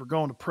 He goes, we're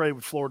going to pray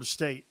with Florida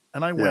State.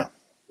 And I went,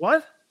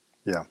 what?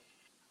 Yeah.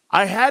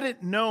 I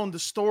hadn't known the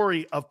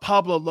story of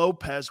Pablo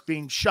Lopez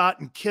being shot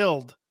and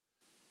killed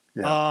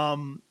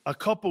a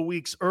couple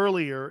weeks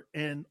earlier.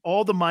 And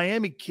all the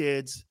Miami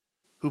kids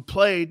who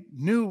played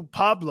knew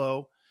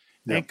Pablo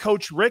and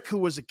Coach Rick, who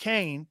was a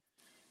Cane.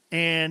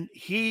 And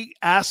he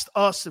asked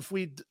us if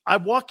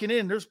I'm walking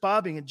in, there's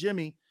Bobby and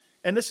Jimmy,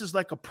 and this is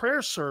like a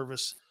prayer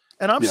service.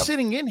 And I'm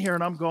sitting in here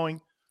and I'm going,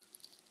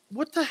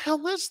 what the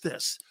hell is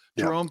this?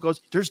 Jerome goes,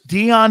 there's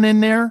Dion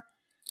in there.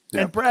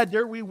 And Brad,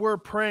 there we were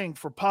praying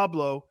for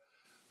Pablo,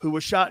 who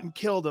was shot and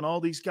killed, and all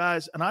these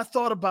guys. And I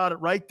thought about it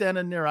right then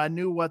and there. I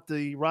knew what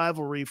the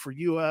rivalry for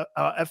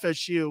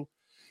FSU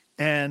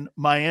and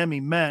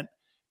Miami meant.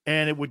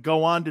 And it would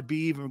go on to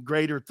be even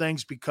greater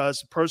things,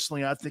 because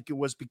personally, I think it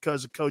was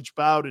because of Coach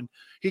Bowden.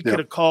 He could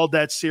have called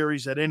that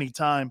series at any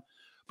time,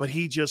 but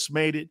he just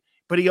made it.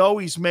 But he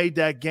always made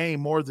that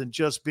game more than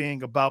just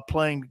being about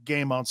playing the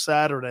game on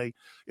Saturday.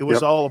 It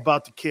was all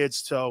about the kids.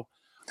 So,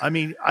 I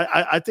mean,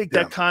 I think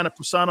that kind of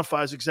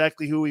personifies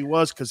exactly who he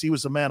was, because he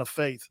was a man of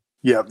faith.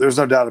 Yeah, there's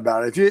no doubt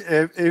about it.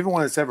 If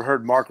anyone that's ever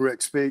heard Mark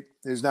Rick speak,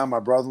 who's now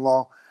my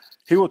brother-in-law,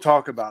 he will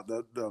talk about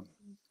the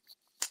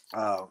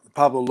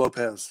Pablo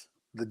Lopez,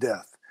 the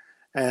death.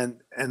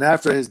 And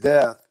after his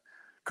death,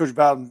 Coach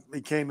Bowden,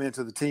 he came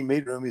into the team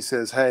meeting room. He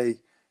says, hey,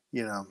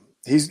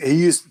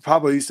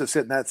 Pablo used to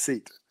sit in that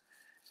seat.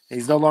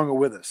 He's no longer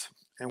with us.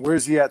 And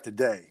where's he at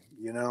today,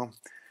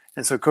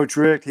 And so Coach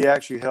Rick, he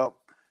actually helped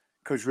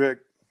Coach Rick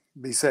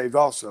be saved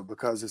also,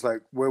 because it's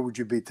like, where would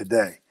you be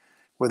today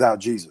without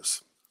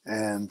Jesus?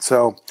 And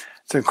so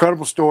it's an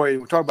incredible story.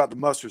 We talk about the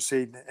mustard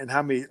seed and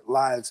how many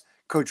lives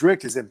Coach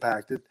Rick has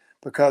impacted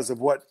because of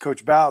what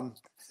Coach Bowden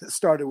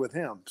started with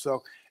him.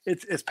 So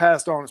it's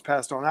passed on. It's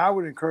passed on. I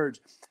would encourage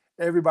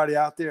everybody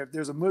out there, if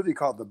there's a movie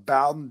called The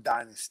Bowden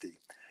Dynasty,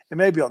 it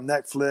may be on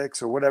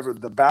Netflix or whatever,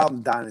 The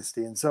Bowden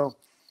Dynasty. And so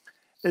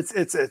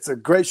it's a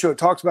great show. It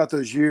talks about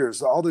those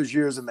years, all those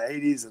years in the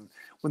 80s and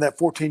when that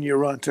 14-year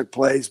run took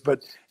place,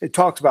 but it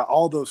talks about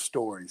all those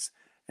stories.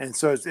 And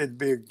so it'd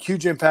be a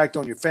huge impact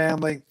on your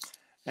family,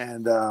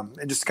 and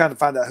just kind of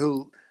find out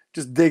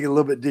just dig a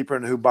little bit deeper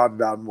into who Bobby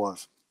Bowden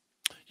was.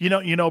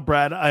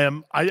 Brad,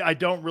 I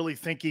don't really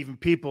think even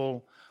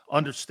people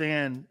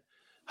understand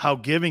how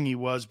giving he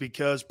was,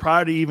 because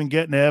prior to even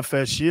getting to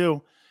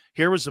FSU,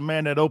 here was a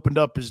man that opened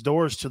up his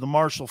doors to the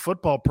Marshall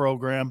football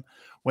program.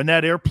 When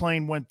that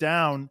airplane went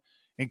down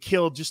and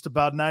killed just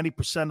about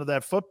 90% of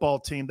that football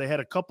team, they had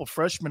a couple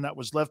freshmen that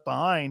was left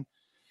behind,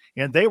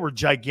 and they were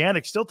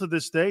gigantic, still to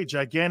this day,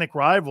 gigantic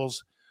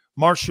rivals,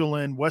 Marshall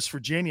and West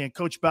Virginia. And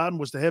Coach Bowden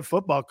was the head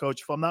football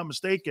coach, if I'm not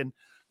mistaken.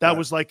 That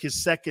was like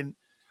his second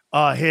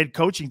head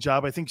coaching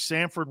job. I think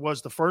Sanford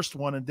was the first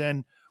one, and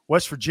then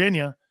West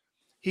Virginia.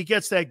 He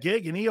gets that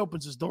gig, and he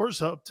opens his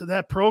doors up to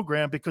that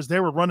program because they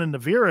were running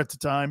Navarre at the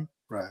time.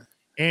 Right.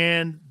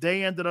 And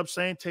they ended up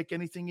saying, take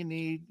anything you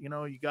need.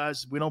 You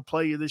guys, we don't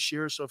play you this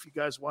year, so if you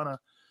guys want to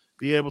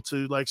be able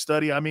to,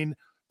 study. I mean,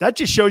 that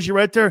just shows you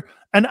right there.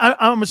 And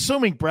I'm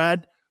assuming,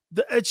 Brad,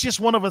 it's just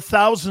one of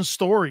 1,000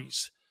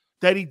 stories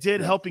that he did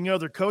helping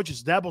other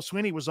coaches. Dabo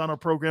Swinney was on our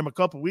program a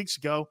couple of weeks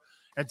ago,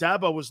 and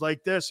Dabo was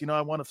like this,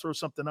 I want to throw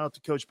something out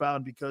to Coach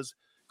Bowden because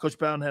Coach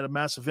Bowden had a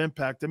massive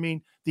impact. I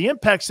mean, the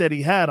impacts that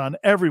he had on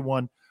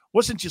everyone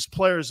wasn't just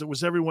players, it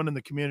was everyone in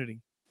the community.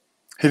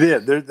 He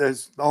did.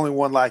 There's only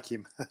one like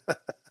him.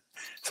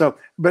 So,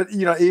 but,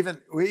 even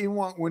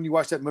when you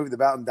watch that movie, The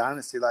Bowden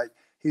Dynasty,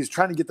 he was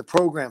trying to get the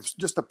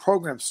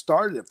program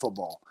started at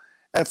football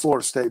at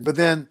Florida State. But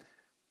then,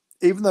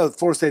 even though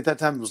Florida State at that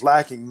time was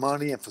lacking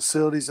money and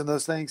facilities and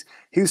those things,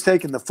 he was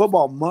taking the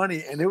football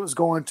money and it was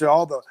going to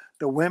all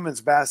the women's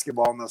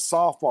basketball and the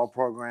softball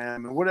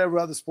program and whatever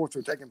other sports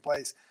were taking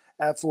place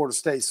at Florida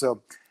State.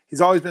 So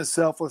he's always been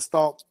selfless,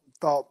 thought,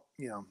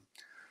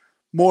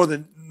 more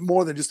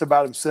than just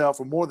about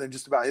himself, or more than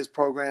just about his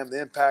program, the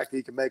impact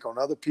he can make on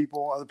other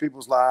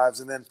people's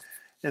lives. And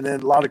then a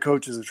lot of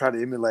coaches have tried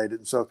to emulate it.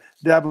 And so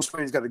Dabo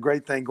Swinney's got a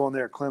great thing going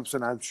there at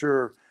Clemson. I'm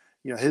sure,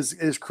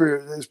 his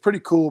career is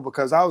pretty cool,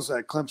 because I was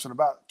at Clemson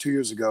about 2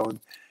 years ago,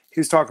 and he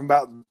was talking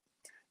about,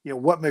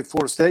 what made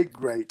Florida State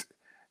great,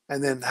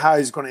 and then how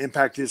he's going to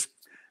impact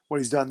what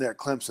he's done there at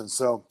Clemson.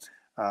 So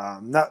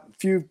not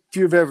few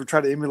have ever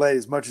tried to emulate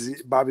as much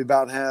as Bobby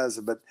Bowden has,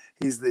 but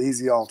he's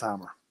the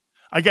all-timer.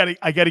 I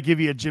got to give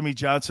you a Jimmy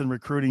Johnson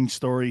recruiting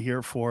story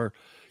here for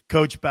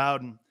Coach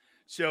Bowden.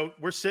 So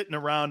we're sitting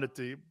around at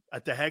the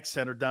Heck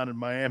Center down in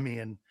Miami,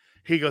 and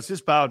he goes,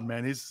 "This Bowden,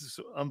 man, he's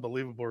an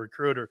unbelievable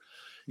recruiter."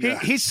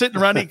 He's sitting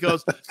around. He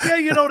goes, "Yeah,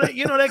 you know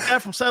that guy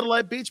from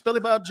Satellite Beach, Billy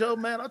Bob Joe,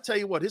 man. I'll tell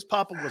you what, his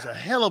papa was a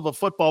hell of a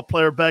football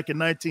player back in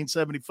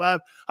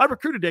 1975. I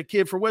recruited that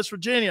kid for West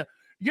Virginia.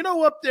 You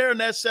know, up there in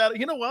that satellite.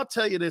 You know, I'll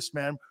tell you this,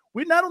 man.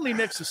 We not only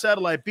next to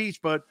Satellite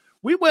Beach, but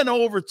we went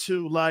over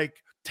to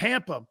like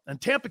Tampa and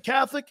Tampa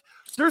Catholic.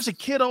 There's a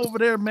kid over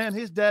there, man.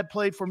 His dad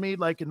played for me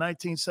like in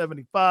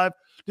 1975.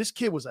 This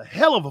kid was a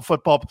hell of a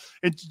football.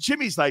 And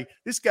Jimmy's like,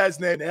 this guy's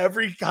named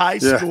every high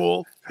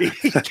school he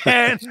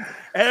can,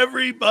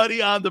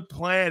 everybody on the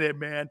planet,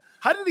 man.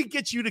 How did he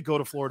get you to go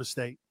to Florida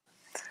State?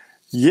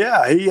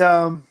 Yeah, he,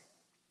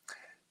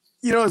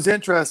 it's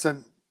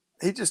interesting.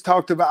 He just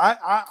talked about.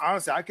 I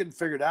honestly, I couldn't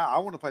figure it out. I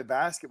want to play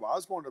basketball. I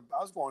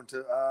was going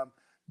to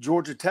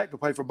Georgia Tech to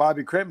play for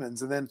Bobby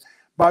Crimmins, and then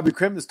Bobby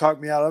Crimmins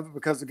talked me out of it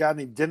because a guy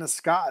named Dennis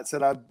Scott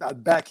said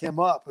I'd back him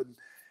up, and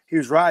he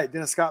was right.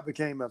 Dennis Scott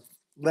became a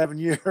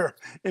 11-year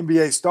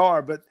NBA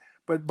star, but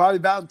Bobby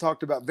Bowden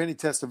talked about Vinny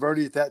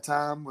Testaverde at that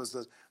time was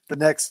the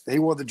next. He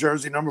wore the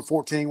jersey number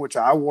 14, which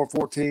I wore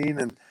 14,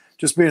 and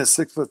just being a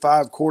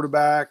 6'5"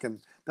 quarterback,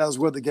 and that was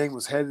where the game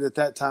was headed at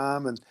that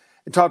time. And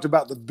it talked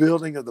about the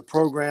building of the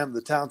program,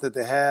 the talent that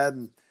they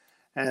had,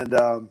 and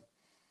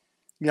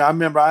I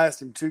remember I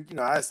asked him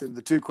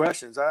the two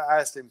questions. I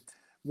asked him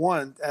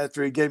one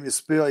after he gave me a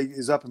spiel.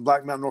 He's up in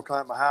Black Mountain, North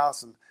Carolina, at my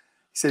house, and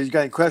he said, "You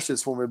got any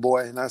questions for me,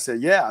 boy?" And I said,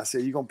 "Yeah." I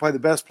said, "You gonna play the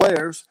best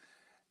players?"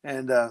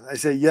 And I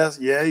said, "Yes."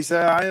 "Yeah." He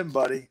said, "I am,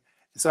 buddy."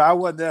 So I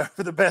wasn't there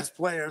for the best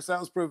players. So that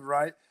was proven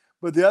right.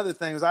 But the other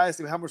thing was, I asked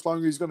him how much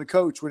longer he's going to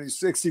coach when he's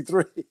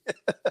 63.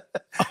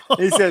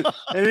 He said,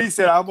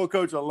 "I'm going to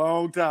coach a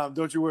long time.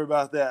 Don't you worry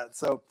about that."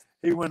 So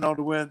he went on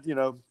to win,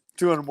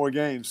 200 more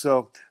games.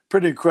 So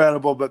pretty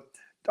incredible. But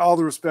all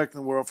the respect in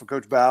the world for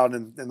Coach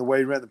Bowden and the way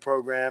he ran the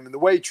program and the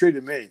way he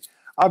treated me.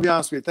 I'll be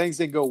honest with you, things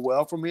didn't go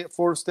well for me at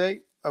Florida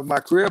State of my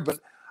career, but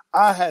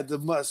I had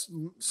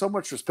so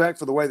much respect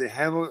for the way they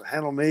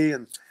handled me,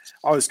 and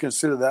I always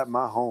consider that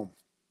my home.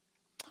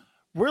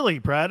 Really,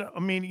 Brad? I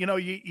mean,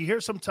 you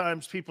hear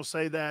sometimes people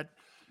say that,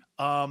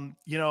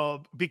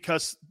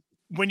 because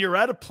when you're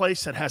at a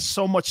place that has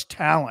so much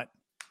talent,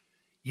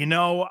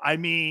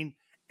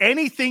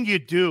 anything you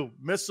do,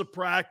 miss a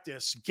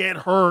practice, get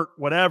hurt,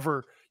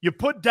 whatever, you're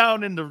put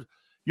down in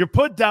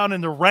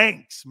the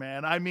ranks,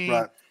 man. I mean,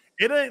 right.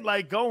 It ain't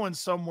like going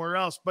somewhere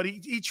else, but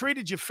he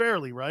treated you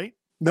fairly, right?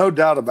 No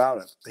doubt about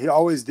it. He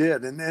always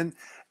did. And then,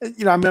 I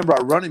remember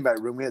our running back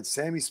room, we had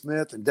Sammy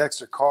Smith and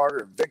Dexter Carter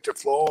and Victor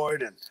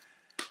Floyd and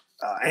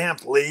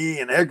Amp Lee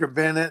and Edgar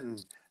Bennett,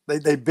 and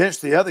they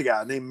benched the other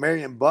guy named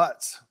Marion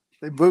Butts.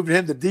 They moved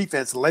him to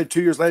defense, and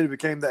 2 years later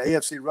became the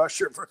AFC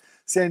rusher for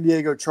San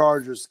Diego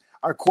Chargers.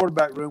 Our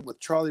quarterback room with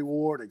Charlie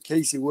Ward and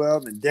Casey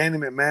Weldon and Danny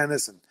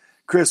McManus and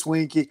Chris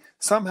Winkie.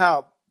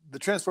 Somehow the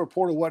transfer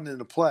portal wasn't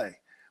into play,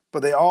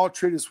 but they all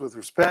treated us with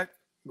respect.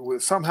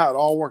 Somehow it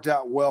all worked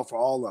out well for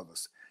all of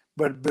us.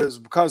 But it was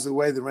because of the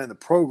way they ran the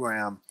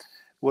program.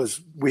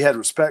 We had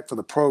respect for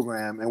the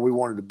program, and we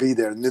wanted to be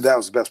there and knew that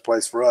was the best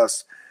place for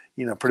us,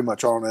 pretty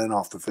much on and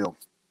off the field.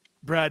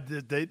 Brad,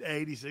 the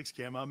 86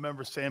 game, I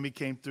remember Sammy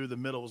came through the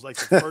middle. It was like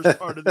the first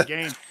part of the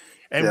game,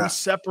 and we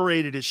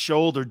separated his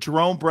shoulder.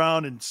 Jerome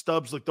Brown and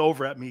Stubbs looked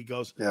over at me. He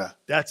goes,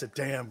 "That's a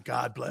damn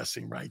God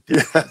blessing right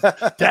there.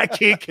 That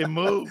kid can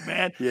move,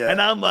 man." Yeah.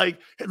 And I'm like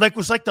it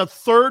was like the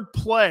third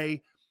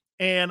play,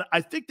 and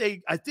I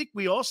think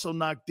we also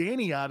knocked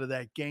Danny out of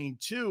that game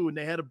too. And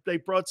they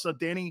brought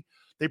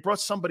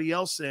somebody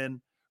else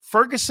in.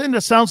 Ferguson,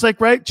 that sounds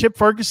like right? Chip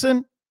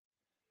Ferguson?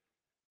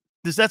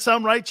 Does that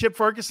sound right, Chip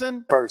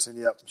Ferguson? Ferguson,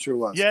 yep, sure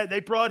was. Yeah,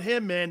 they brought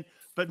him in.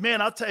 But, man,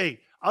 I'll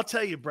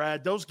tell you,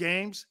 Brad, those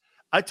games,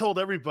 I told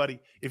everybody,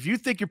 if you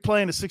think you're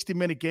playing a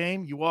 60-minute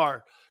game, you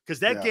are. Because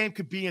that game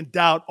could be in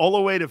doubt all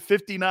the way to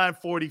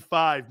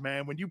 59-45,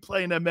 man, when you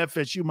play in them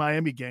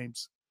FSU-Miami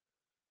games.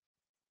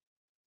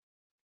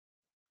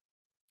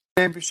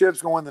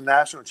 Championships going to the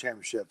national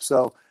championship.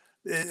 So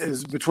it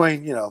was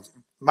between,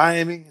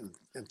 Miami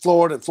and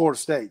Florida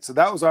State. So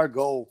that was our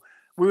goal.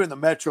 We were in the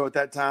Metro at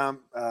that time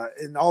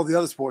in all the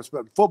other sports, but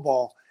in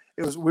football,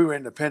 we were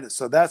independent.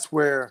 So that's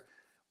where,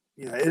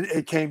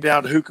 it came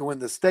down to who can win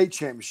the state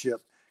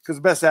championship because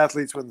the best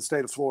athletes were in the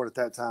state of Florida at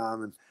that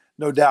time. And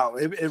no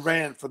doubt it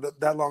ran for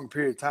that long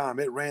period of time.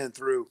 It ran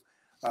through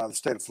the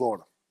state of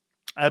Florida.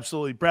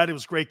 Absolutely. Brad, it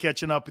was great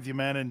catching up with you,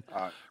 man, and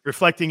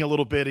reflecting a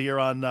little bit here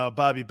on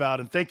Bobby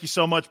Bowden. Thank you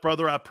so much,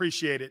 brother. I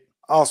appreciate it.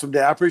 Awesome,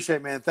 Dad. I appreciate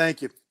it, man.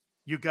 Thank you.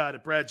 You got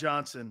it. Brad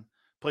Johnson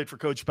played for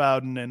Coach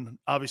Bowden and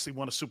obviously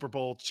won a Super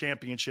Bowl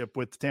championship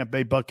with the Tampa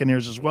Bay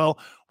Buccaneers as well.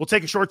 We'll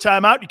take a short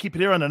time out. You keep it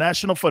here on the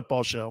National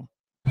Football Show.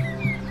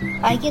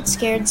 I get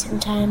scared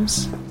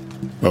sometimes.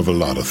 Of a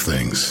lot of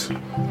things.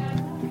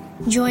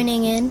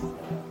 Joining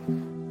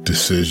in.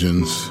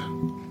 Decisions.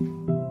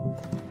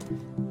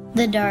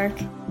 The dark.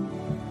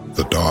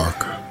 The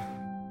dark.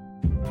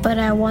 But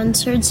I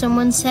once heard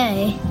someone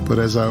say, but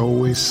as I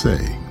always say,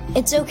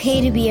 it's okay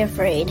to be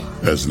afraid.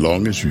 As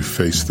long as you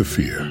face the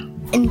fear.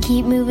 and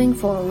keep moving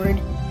forward.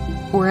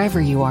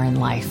 Wherever you are in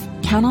life,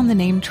 count on the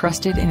name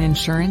trusted in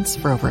insurance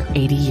for over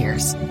 80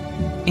 years.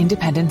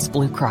 Independence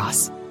Blue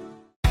Cross.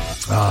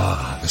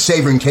 The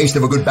savoring taste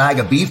of a good bag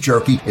of beef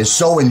jerky is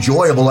so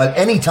enjoyable at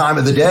any time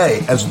of the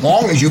day, as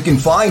long as you can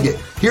find it.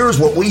 Here's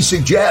what we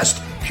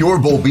suggest. Pure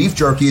Bull Beef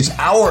Jerky is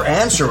our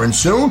answer, and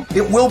soon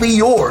it will be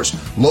yours.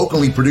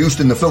 Locally produced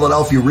in the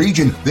Philadelphia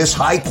region, this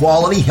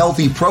high-quality,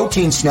 healthy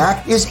protein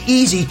snack is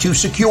easy to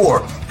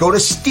secure. Go to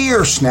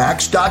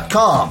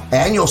steersnacks.com,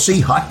 and you'll see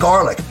hot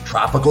garlic,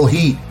 tropical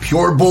heat,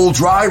 Pure Bull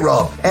dry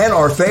rub, and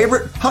our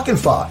favorite, Huck and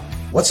Fod.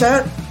 What's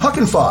that? Huck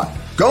and Fod.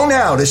 Go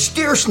now to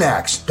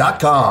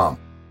steersnacks.com.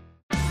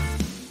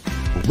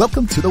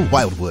 Welcome to the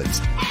Wildwoods,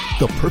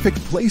 the perfect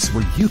place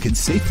where you can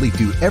safely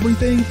do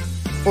everything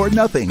or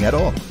nothing at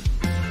all.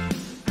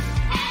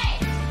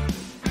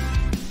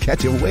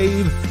 Catch a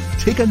wave,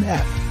 take a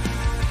nap,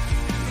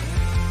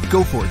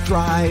 go for a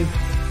drive,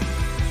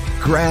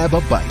 grab a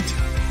bite.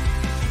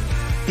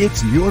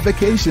 It's your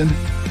vacation,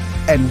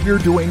 and we're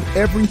doing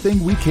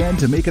everything we can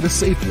to make it a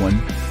safe one.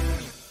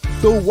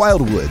 The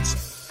Wildwoods.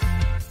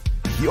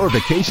 Your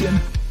vacation,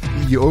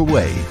 your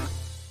way.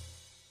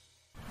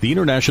 The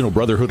International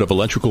Brotherhood of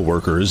Electrical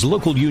Workers,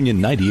 Local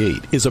Union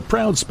 98, is a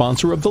proud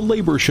sponsor of The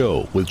Labor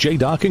Show with J.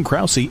 Doc and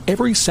Krause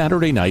every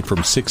Saturday night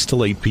from 6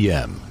 till 8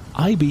 p.m.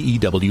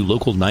 IBEW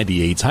Local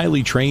 98's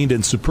highly trained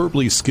and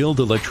superbly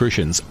skilled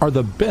electricians are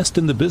the best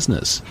in the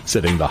business,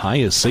 setting the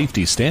highest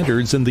safety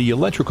standards in the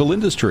electrical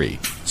industry.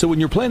 So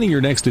when you're planning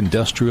your next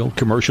industrial,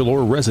 commercial,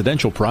 or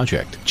residential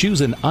project,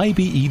 choose an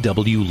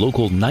IBEW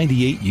Local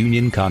 98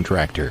 union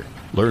contractor.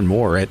 Learn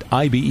more at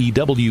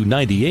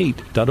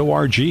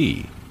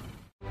ibew98.org.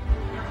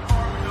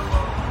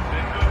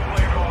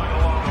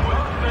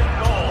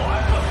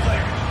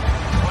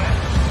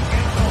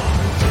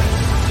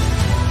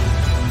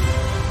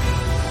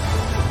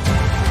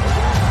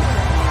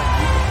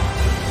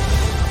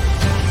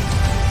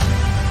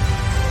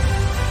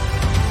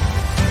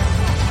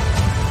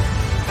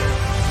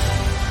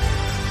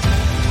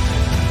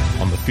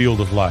 On the field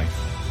of life,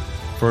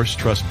 First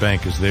Trust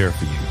Bank is there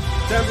for you.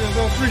 Champions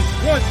on 3.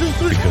 1, 2,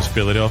 3. Because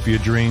Philadelphia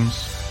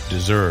dreams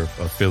deserve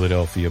a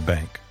Philadelphia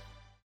bank.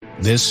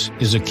 This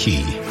is a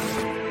key.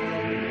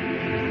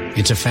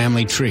 It's a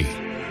family tree.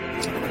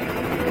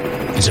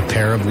 It's a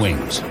pair of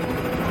wings.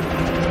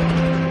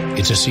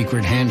 It's a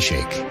secret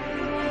handshake.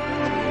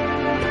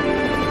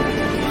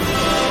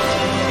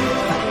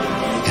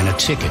 And a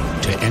ticket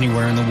to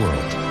anywhere in the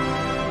world.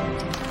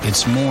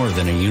 It's more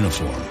than a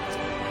uniform.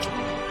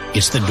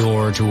 It's the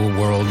door to a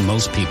world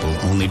most people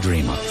only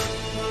dream of.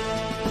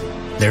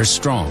 There's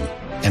Strong,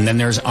 and then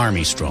there's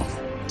Army Strong.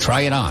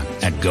 Try it on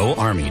at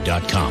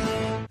GoArmy.com.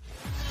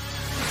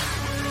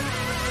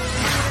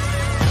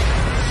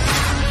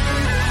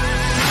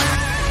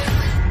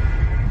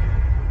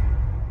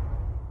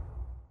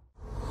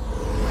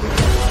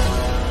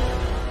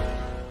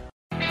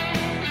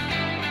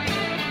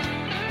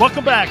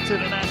 Welcome back to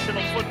the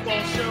National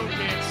Football Show.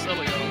 Dan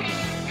Sileo.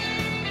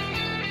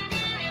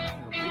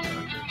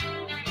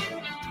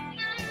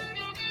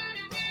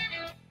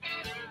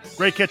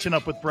 Great catching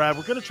up with Brad.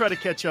 We're going to try to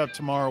catch up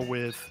tomorrow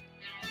with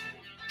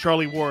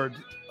Charlie Ward,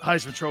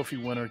 Heisman Trophy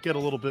winner, get a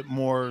little bit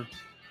more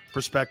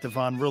perspective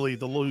on really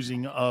the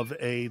losing of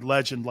a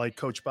legend like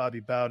Coach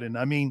Bobby Bowden.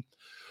 I mean,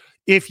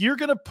 if you're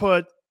going to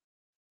put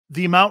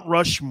the Mount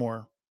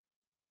Rushmore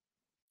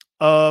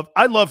of –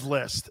 I love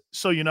list.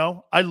 So, you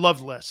know, I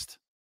love list.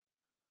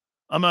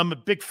 I'm a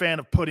big fan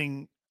of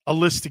putting a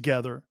list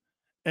together.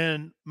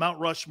 And Mount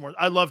Rushmore,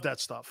 I love that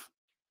stuff.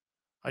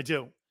 I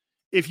do.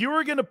 If you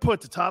were going to put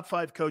the top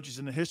 5 coaches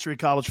in the history of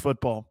college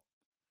football,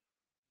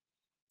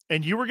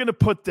 and you were going to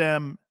put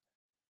them,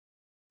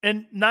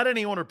 and not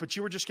any order, but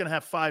you were just going to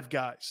have 5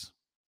 guys.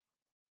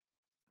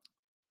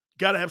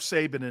 Got to have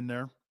Saban in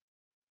there.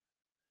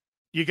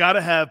 You got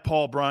to have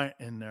Paul Bryant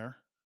in there.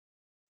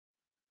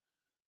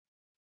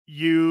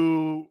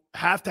 You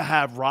have to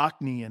have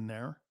Rockne in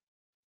there.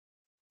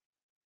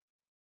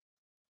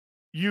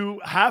 You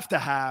have to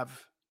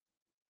have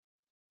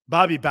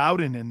Bobby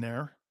Bowden in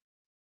there.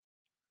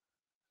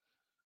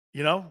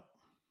 You know,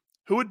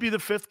 who would be the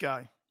 5th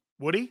guy?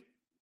 Woody?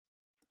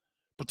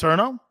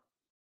 Paterno?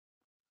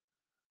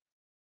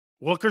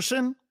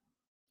 Wilkerson?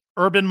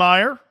 Urban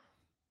Meyer?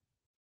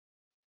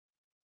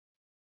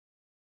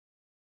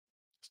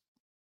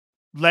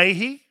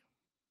 Leahy?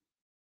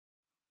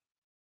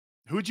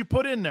 Who'd you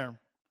put in there?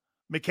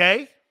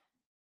 McKay?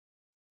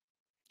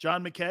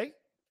 John McKay?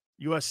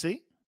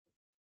 USC?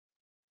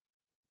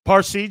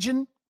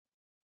 Parsegian?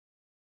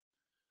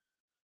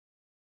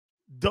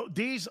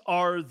 These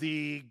are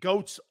the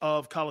goats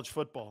of college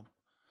football.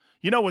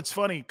 You know what's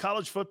funny?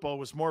 College football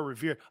was more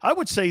revered. I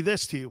would say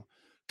this to you.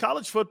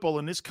 College football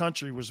in this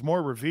country was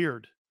more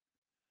revered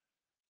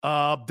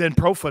than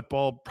pro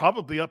football,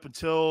 probably up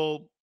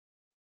until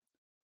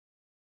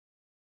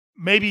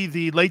maybe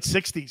the late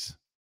 60s.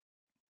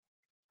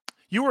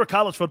 You were a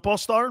college football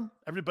star.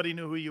 Everybody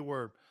knew who you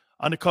were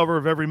on the cover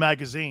of every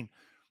magazine.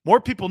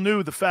 More people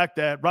knew the fact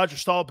that Roger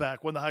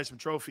Staubach won the Heisman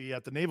Trophy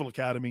at the Naval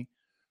Academy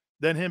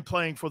than him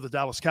playing for the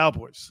Dallas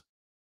Cowboys.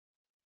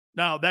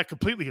 Now, that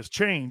completely has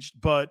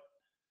changed, but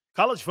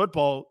college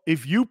football,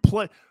 if you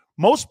play,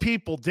 most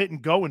people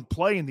didn't go and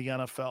play in the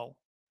NFL.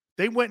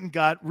 They went and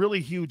got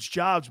really huge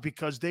jobs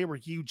because they were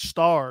huge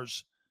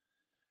stars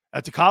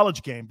at the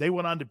college game. They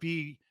went on to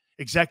be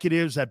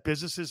executives at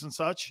businesses and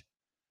such.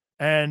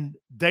 And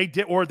they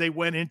did, or they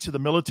went into the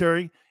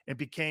military and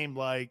became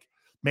like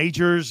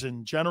majors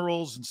and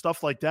generals and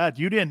stuff like that.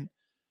 You didn't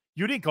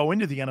go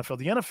into the NFL.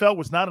 The NFL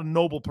was not a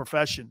noble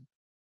profession.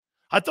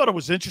 I thought it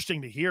was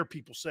interesting to hear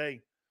people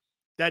say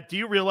that. Do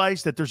you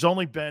realize that there's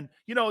only been,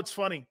 it's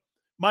funny.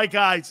 My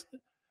guys,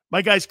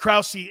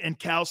 Krause and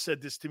Cal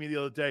said this to me the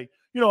other day.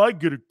 I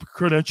get a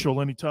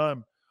credential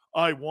anytime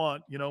I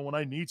want, when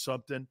I need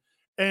something.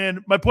 And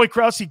my boy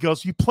Krause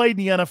goes, you played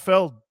in the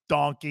NFL,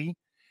 donkey.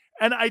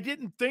 And I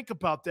didn't think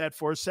about that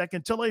for a second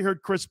until I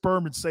heard Chris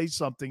Berman say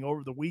something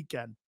over the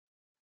weekend.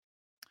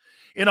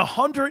 In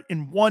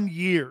 101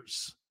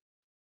 years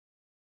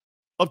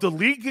of the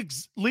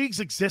league's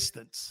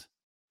existence,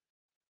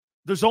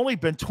 there's only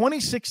been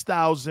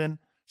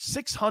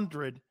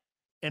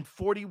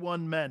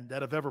 26,641 men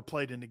that have ever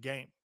played in the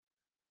game.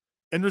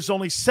 And there's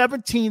only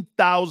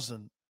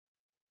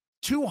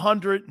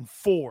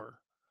 17,204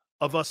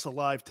 of us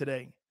alive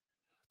today.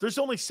 There's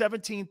only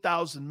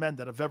 17,000 men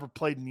that have ever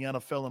played in the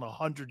NFL in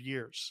 100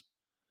 years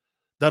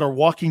that are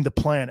walking the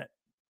planet.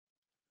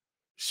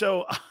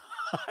 So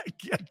I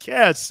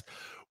guess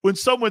when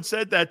someone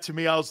said that to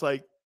me, I was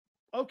like,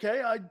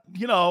 okay, I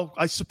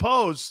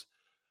suppose.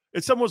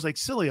 And someone was like,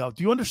 Sileo,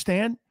 do you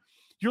understand?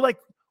 You're like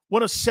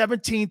one of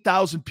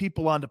 17,000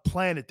 people on the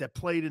planet that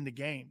played in the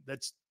game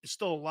that's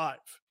still alive.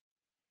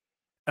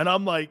 And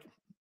I'm like,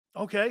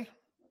 okay.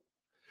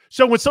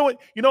 So when someone,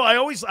 I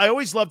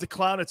always love the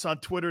clown that's on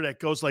Twitter that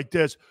goes like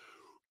this,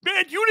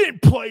 man, you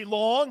didn't play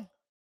long.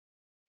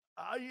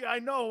 I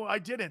know I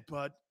didn't,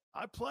 but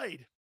I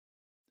played.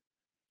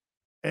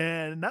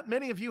 And not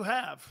many of you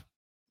have.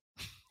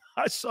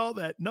 I saw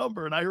that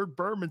number and I heard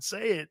Berman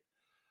say it.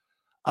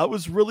 I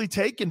was really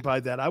taken by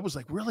that. I was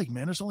like, really,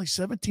 man, there's only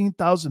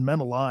 17,000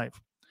 men alive.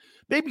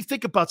 Maybe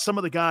think about some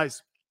of the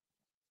guys.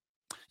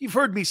 You've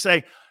heard me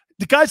say,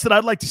 the guys that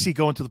I'd like to see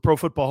go into the Pro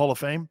Football Hall of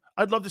Fame,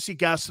 I'd love to see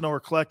Gastineau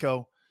or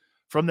Klecko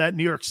from that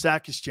New York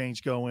Stock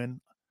Exchange go in.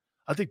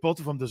 I think both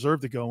of them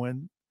deserve to go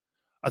in.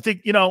 I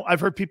think, I've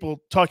heard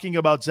people talking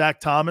about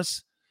Zach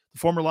Thomas, the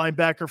former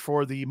linebacker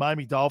for the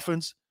Miami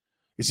Dolphins.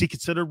 Is he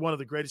considered one of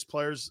the greatest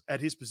players at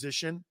his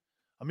position?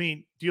 I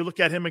mean, do you look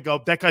at him and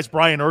go, that guy's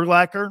Brian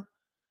Urlacher?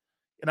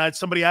 And I had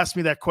somebody ask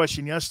me that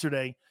question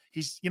yesterday.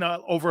 He's,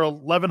 over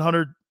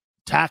 1,100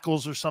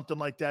 tackles or something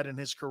like that in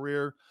his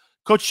career.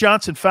 Coach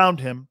Johnson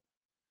found him.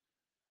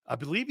 I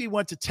believe he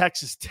went to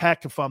Texas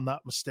Tech, if I'm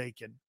not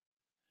mistaken.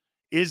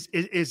 Is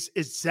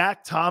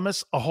Zach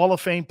Thomas a Hall of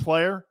Fame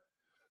player?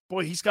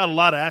 Boy, he's got a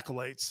lot of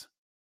accolades.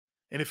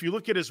 And if you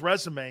look at his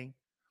resume,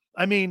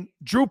 I mean,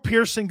 Drew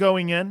Pearson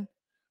going in,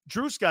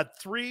 Drew's got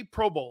 3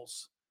 Pro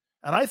Bowls.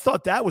 And I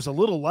thought that was a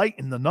little light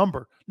in the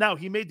number. Now,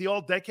 he made the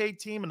all-decade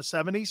team in the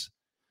 70s,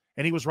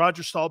 and he was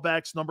Roger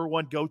Staubach's number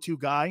 1 go-to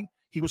guy.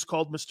 He was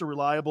called Mr.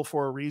 Reliable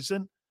for a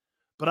reason.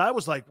 But I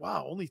was like,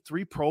 wow, only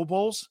 3 Pro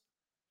Bowls?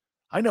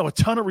 I know a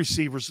ton of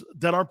receivers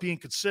that aren't being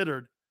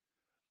considered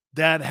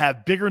that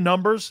have bigger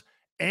numbers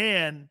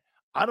and,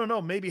 I don't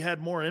know, maybe had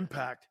more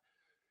impact.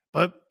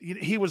 But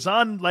he was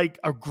on like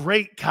a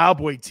great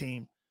Cowboy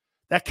team.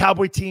 That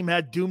Cowboy team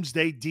had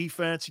doomsday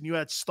defense, and you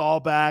had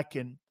Staubach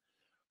and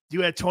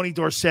you had Tony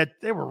Dorsett.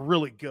 They were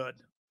really good.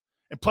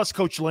 And plus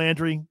Coach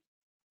Landry.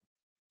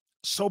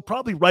 So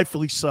probably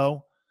rightfully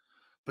so.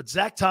 But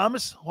Zach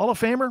Thomas, Hall of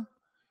Famer?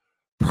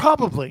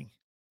 Probably.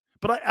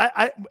 But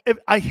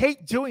I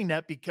hate doing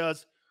that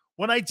because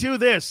when I do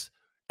this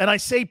and I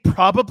say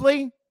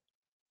probably,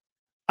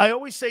 I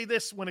always say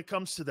this when it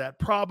comes to that,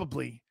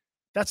 probably.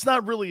 That's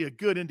not really a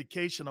good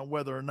indication on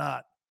whether or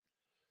not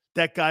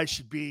that guy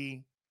should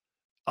be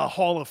a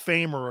Hall of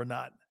Famer or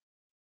not.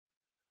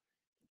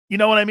 You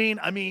know what I mean?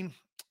 I mean,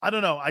 I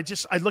don't know. I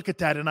look at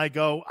that and I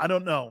go, I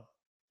don't know.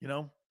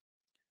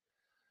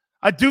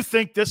 I do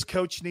think this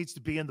coach needs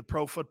to be in the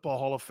Pro Football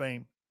Hall of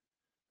Fame.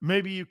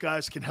 Maybe you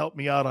guys can help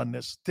me out on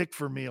this. Dick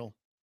Vermeil.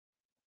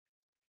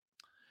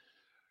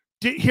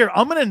 Here,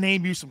 I'm going to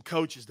name you some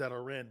coaches that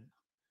are in.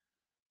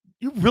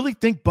 You really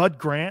think Bud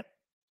Grant,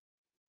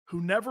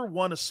 who never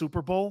won a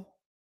Super Bowl,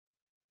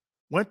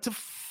 went to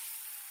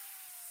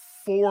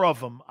 4 of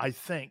them, I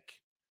think.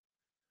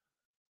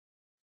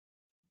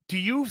 Do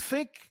you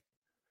think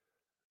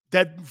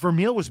that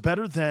Vermeil was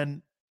better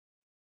than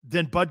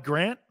Bud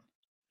Grant?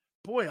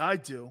 Boy, I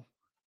do.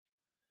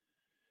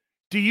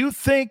 Do you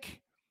think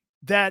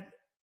that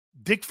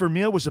Dick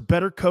Vermeil was a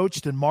better coach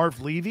than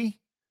Marv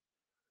Levy?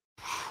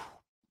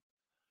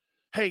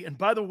 Hey, and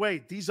by the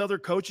way, these other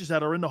coaches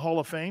that are in the Hall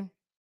of Fame,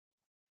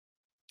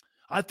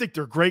 I think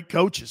they're great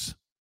coaches.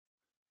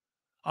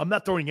 I'm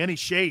not throwing any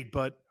shade,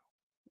 but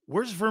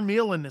where's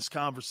Vermeil in this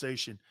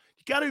conversation?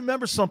 You got to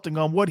remember something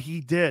on what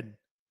he did.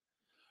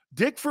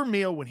 Dick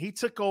Vermeil, when he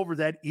took over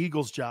that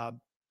Eagles job,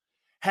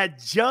 had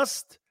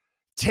just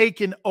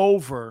taken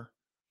over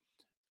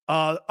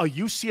a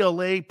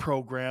UCLA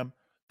program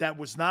that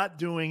was not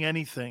doing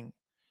anything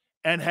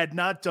and had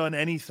not done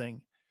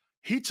anything.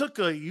 He took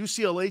a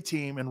UCLA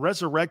team and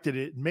resurrected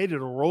it and made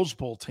it a Rose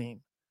Bowl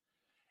team.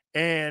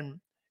 And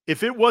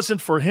if it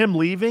wasn't for him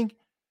leaving,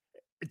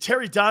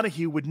 Terry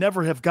Donahue would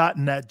never have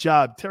gotten that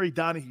job. Terry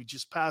Donahue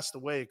just passed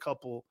away a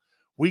couple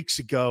weeks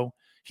ago.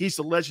 He's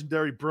the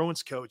legendary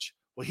Bruins coach.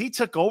 Well, he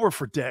took over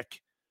for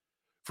Dick.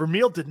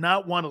 Vermeil did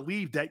not want to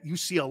leave that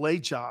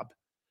UCLA job.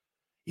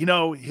 You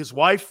know, his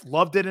wife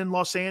loved it in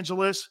Los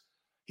Angeles.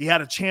 He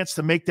had a chance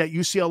to make that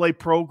UCLA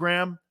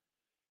program,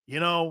 you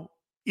know,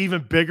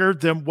 even bigger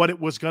than what it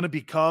was going to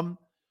become.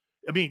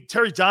 I mean,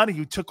 Terry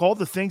Donahue took all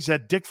the things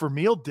that Dick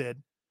Vermeil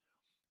did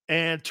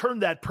and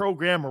turned that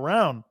program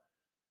around.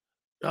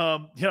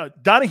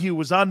 Donahue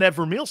was on that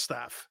Vermeil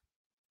staff.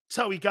 That's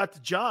how he got the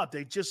job.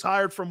 They just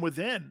hired from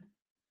within.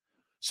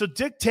 So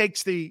Dick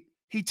takes the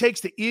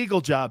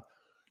Eagle job.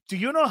 Do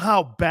you know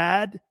how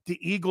bad the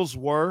Eagles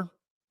were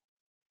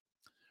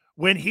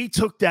when he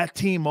took that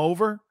team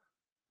over?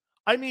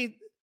 I mean,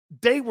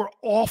 they were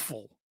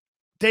awful.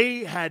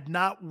 They had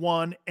not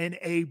won in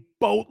a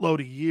boatload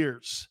of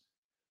years.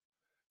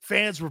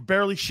 Fans were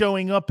barely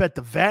showing up at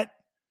the vet.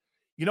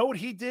 You know what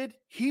he did?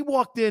 He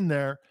walked in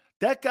there.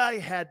 That guy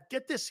had,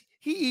 get this,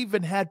 he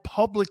even had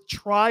public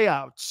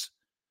tryouts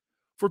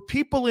for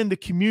people in the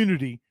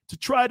community to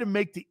try to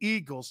make the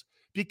Eagles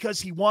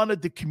because he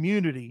wanted the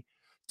community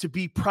to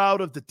be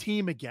proud of the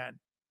team again.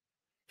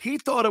 He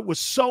thought it was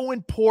so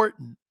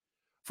important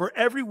for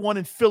everyone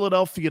in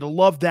Philadelphia to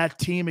love that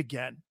team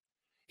again.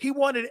 He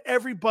wanted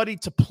everybody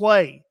to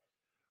play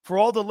for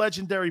all the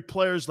legendary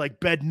players like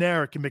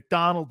Bednarik and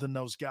McDonald and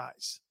those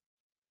guys.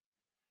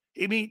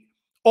 I mean,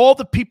 all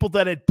the people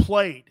that had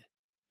played,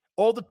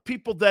 all the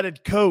people that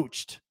had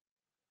coached,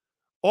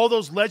 all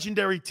those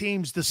legendary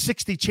teams, the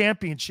 60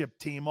 championship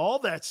team, all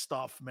that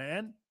stuff,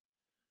 man.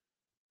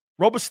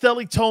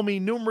 Robustelli told me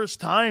numerous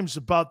times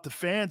about the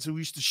fans who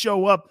used to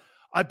show up.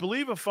 I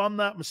believe, if I'm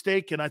not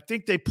mistaken, I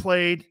think they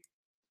played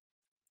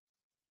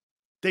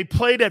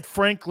at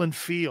Franklin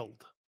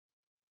Field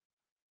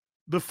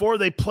before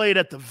they played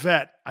at the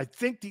Vet. I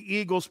think the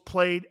Eagles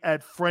played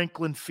at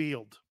Franklin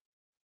Field.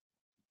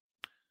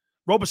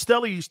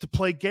 Robustelli used to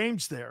play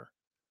games there.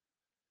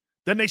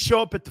 Then they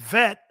show up at the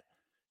Vet,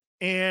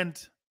 and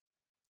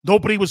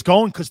nobody was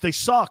going because they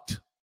sucked.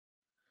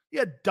 You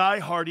had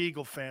diehard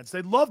Eagle fans.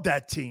 They loved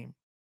that team.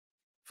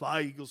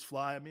 Fly, Eagles,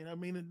 fly. I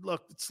mean,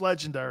 look, it's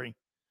legendary.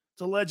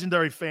 It's a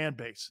legendary fan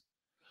base.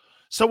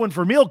 So when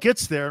Vermeil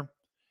gets there,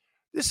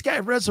 this guy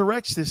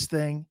resurrects this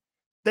thing.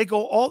 They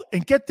go all,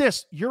 and get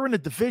this, you're in a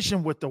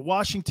division with the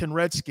Washington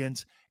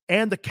Redskins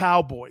and the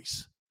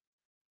Cowboys,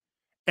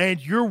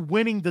 and you're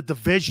winning the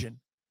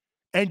division,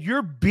 and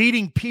you're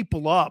beating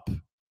people up.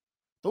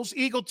 Those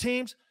Eagle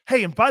teams,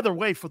 hey, and by the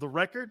way, for the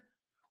record,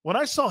 when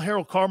I saw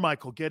Harold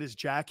Carmichael get his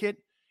jacket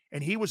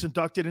and he was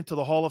inducted into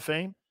the Hall of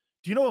Fame,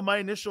 do you know what my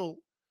initial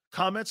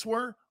comments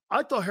were?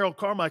 I thought Harold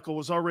Carmichael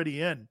was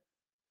already in.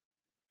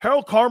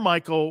 Harold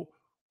Carmichael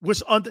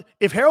was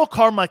if Harold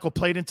Carmichael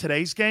played in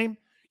today's game,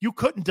 you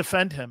couldn't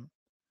defend him.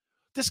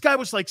 This guy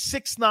was like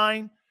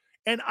 6'9",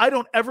 and I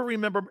don't ever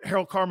remember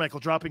Harold Carmichael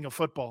dropping a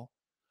football.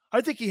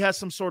 I think he has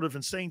some sort of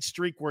insane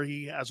streak where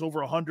he has over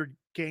 100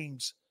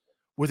 games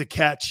with a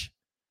catch.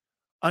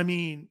 I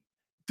mean,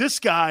 this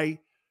guy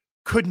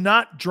could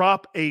not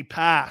drop a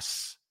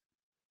pass.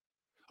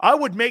 I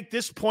would make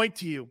this point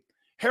to you.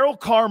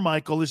 Harold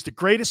Carmichael is the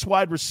greatest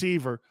wide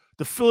receiver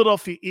the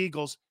Philadelphia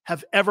Eagles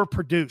have ever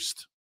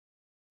produced.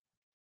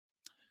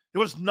 There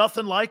was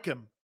nothing like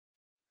him.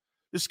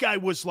 This guy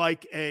was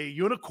like a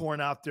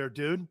unicorn out there,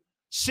 dude.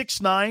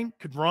 6'9",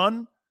 could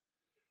run.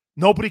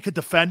 Nobody could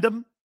defend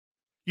him.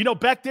 You know,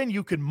 back then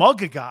you could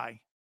mug a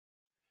guy.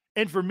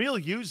 And Vermeil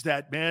used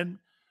that, man.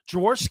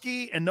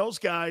 Jaworski and those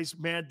guys,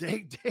 man,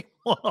 they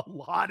won a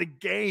lot of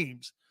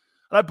games.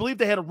 And I believe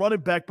they had a running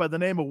back by the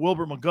name of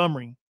Wilbert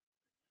Montgomery.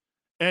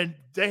 And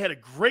they had a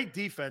great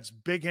defense.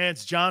 Big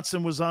Hands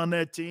Johnson was on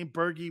that team.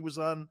 Berge was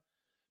on,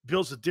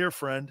 Bill's a dear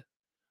friend,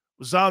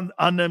 was on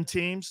them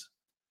teams.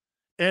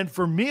 And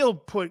Vermeil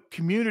put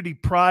community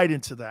pride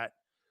into that.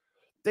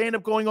 They ended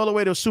up going all the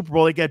way to a Super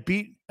Bowl. They got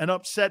beat and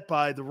upset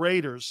by the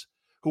Raiders,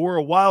 who were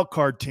a wild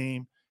card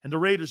team, and the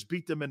Raiders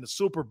beat them in the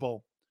Super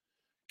Bowl.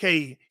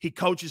 Okay, he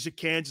coaches at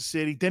Kansas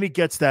City. Then he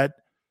gets that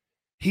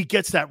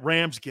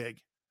Rams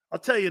gig. I'll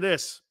tell you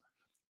this.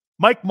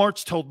 Mike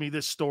Martz told me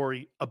this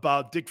story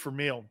about Dick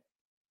Vermeil.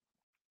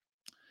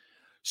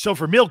 So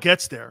Vermeil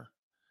gets there,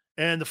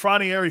 and the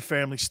Franieri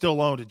family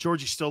still owned it.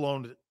 Georgie still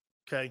owned it,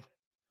 okay?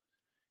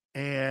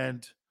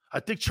 And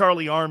I think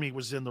Charlie Army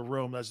was in the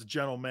room as the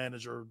general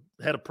manager,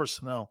 head of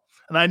personnel.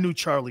 And I knew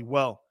Charlie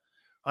well.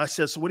 I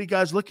said, so what are you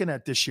guys looking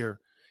at this year?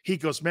 He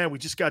goes, man, we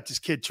just got this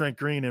kid, Trent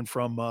Green, in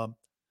from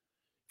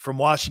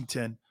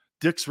Washington.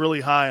 Dick's really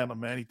high on him,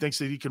 man. He thinks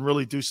that he can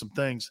really do some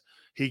things.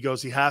 He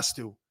goes, he has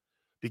to.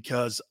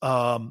 Because,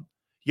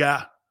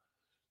 yeah.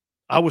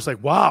 I was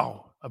like,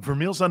 wow,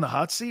 Vermeil's on the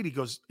hot seat? He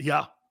goes,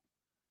 yeah.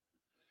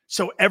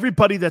 So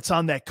everybody that's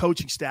on that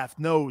coaching staff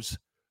knows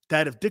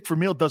that if Dick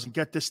Vermeil doesn't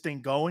get this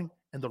thing going,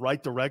 in the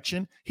right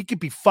direction, he could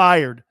be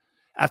fired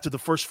after the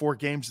first 4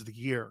 games of the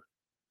year.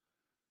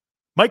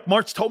 Mike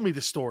Martz told me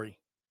this story.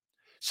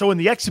 So in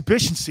the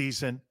exhibition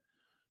season,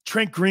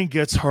 Trent Green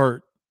gets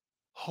hurt.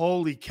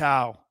 Holy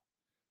cow.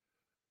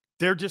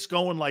 They're just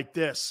going like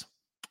this.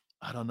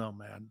 I don't know,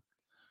 man.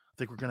 I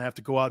think we're going to have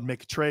to go out and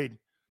make a trade,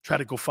 try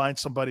to go find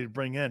somebody to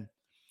bring in.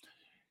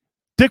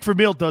 Dick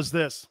Vermeil does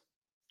this.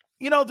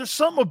 You know, there's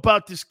something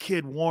about this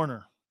kid,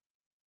 Warner.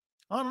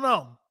 I don't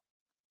know.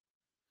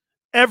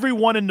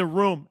 Everyone in the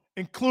room,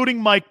 including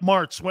Mike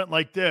Martz, went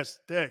like this.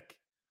 Dick,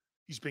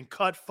 he's been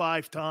cut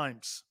 5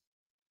 times.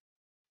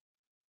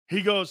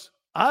 He goes,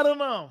 I don't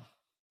know.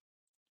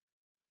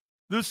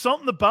 There's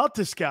something about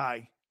this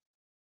guy.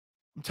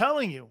 I'm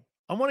telling you.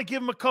 I want to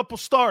give him a couple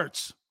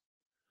starts.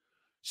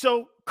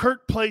 So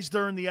Kurt plays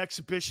during the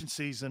exhibition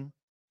season.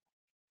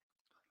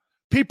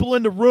 People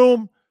in the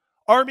room,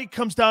 Army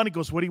comes down and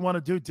goes, what do you want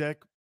to do,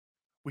 Dick?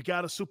 We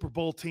got a Super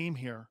Bowl team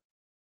here.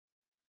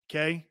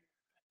 Okay?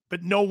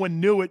 But no one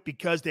knew it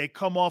because they had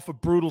come off a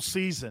brutal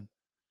season.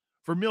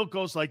 Vermeil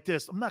goes like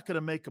this. I'm not going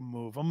to make a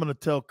move. I'm going to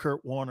tell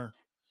Kurt Warner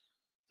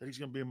that he's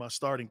going to be my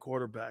starting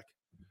quarterback.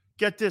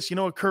 Get this. You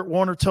know what Kurt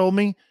Warner told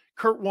me?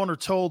 Kurt Warner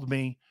told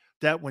me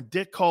that when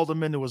Dick called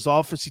him into his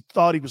office, he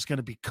thought he was going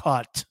to be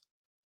cut.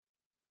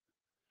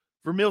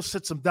 Vermeil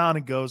sits him down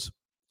and goes,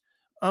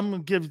 I'm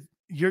going to give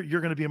you're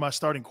going to be my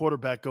starting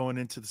quarterback going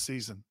into the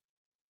season.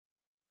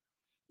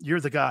 You're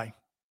the guy.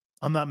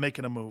 I'm not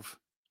making a move.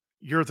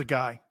 You're the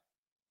guy.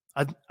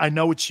 I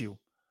know it's you.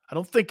 I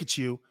don't think it's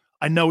you.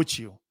 I know it's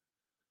you.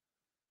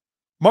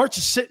 March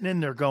is sitting in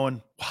there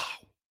going, wow,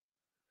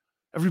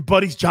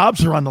 everybody's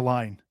jobs are on the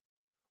line.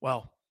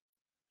 Well,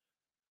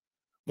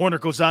 Warner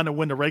goes on to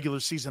win the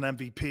regular season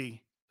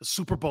MVP, the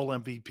Super Bowl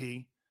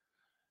MVP,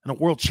 and a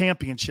world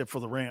championship for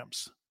the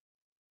Rams.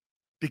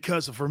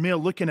 Because of Vermeil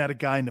looking at a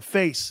guy in the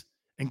face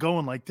and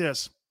going like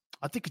this,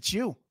 I think it's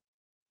you.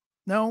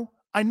 No,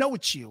 I know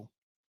it's you.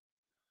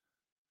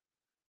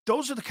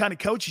 Those are the kind of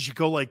coaches you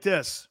go like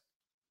this.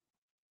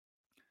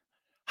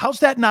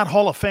 How's that not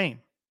Hall of Fame?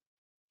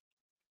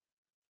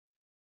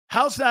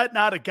 How's that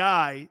not a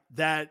guy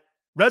that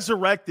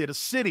resurrected a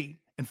city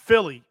in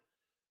Philly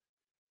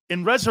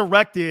and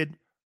resurrected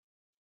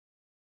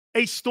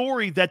a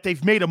story that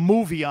they've made a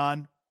movie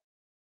on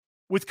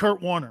with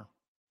Kurt Warner?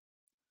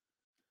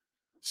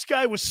 This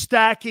guy was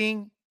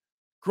stacking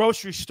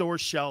grocery store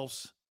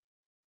shelves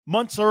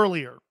months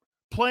earlier,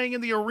 playing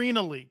in the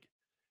Arena League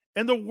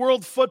and the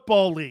World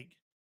Football League.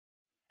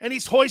 And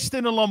he's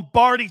hoisting a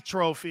Lombardi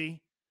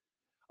trophy,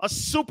 a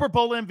Super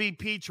Bowl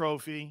MVP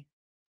trophy,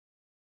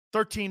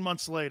 13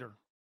 months later.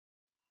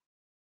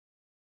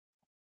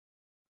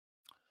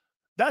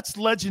 That's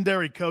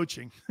legendary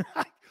coaching.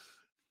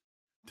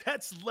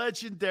 That's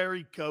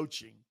legendary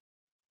coaching.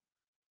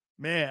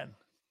 Man.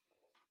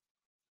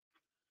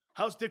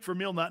 How's Dick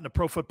Vermeil not in the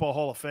Pro Football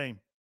Hall of Fame?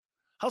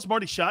 How's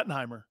Marty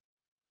Schottenheimer?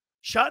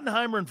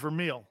 Schottenheimer and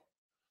Vermeil,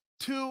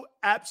 2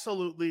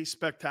 absolutely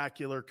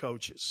spectacular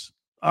coaches.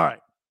 All right.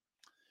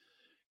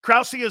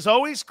 Krause, as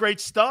always, great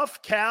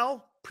stuff.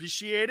 Cal,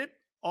 appreciate it.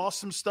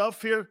 Awesome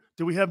stuff here.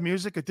 Do we have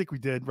music? I think we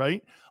did,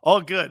 right?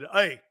 All good.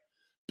 Hey,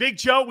 Big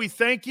Joe, we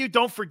thank you.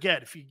 Don't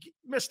forget, if you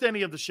missed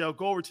any of the show,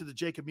 go over to the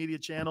Jacob Media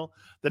channel,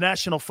 the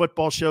National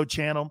Football Show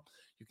channel.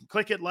 You can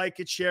click it, like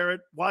it, share it,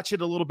 watch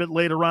it a little bit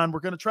later on. We're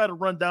going to try to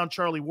run down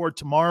Charlie Ward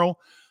tomorrow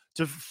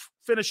to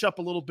finish up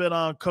a little bit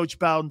on Coach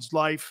Bowden's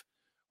life.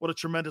 What a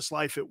tremendous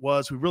life it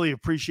was. We really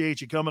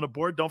appreciate you coming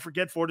aboard. Don't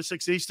forget, 4 to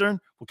 6 Eastern.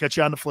 We'll catch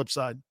you on the flip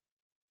side.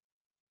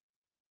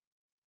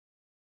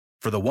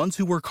 For the ones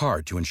who work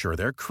hard to ensure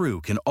their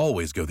crew can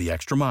always go the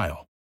extra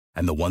mile,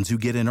 and the ones who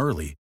get in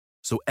early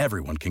so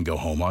everyone can go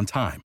home on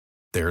time,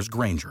 there's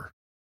Grainger,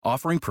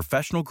 offering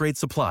professional-grade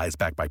supplies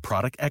backed by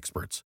product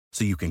experts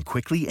so you can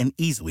quickly and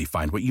easily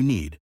find what you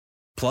need.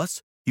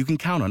 Plus, you can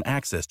count on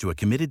access to a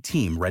committed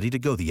team ready to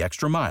go the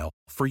extra mile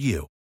for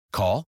you.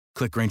 Call,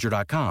 click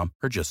Grainger.com,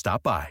 or just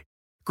stop by.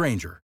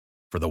 Grainger,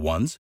 for the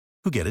ones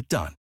who get it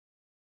done.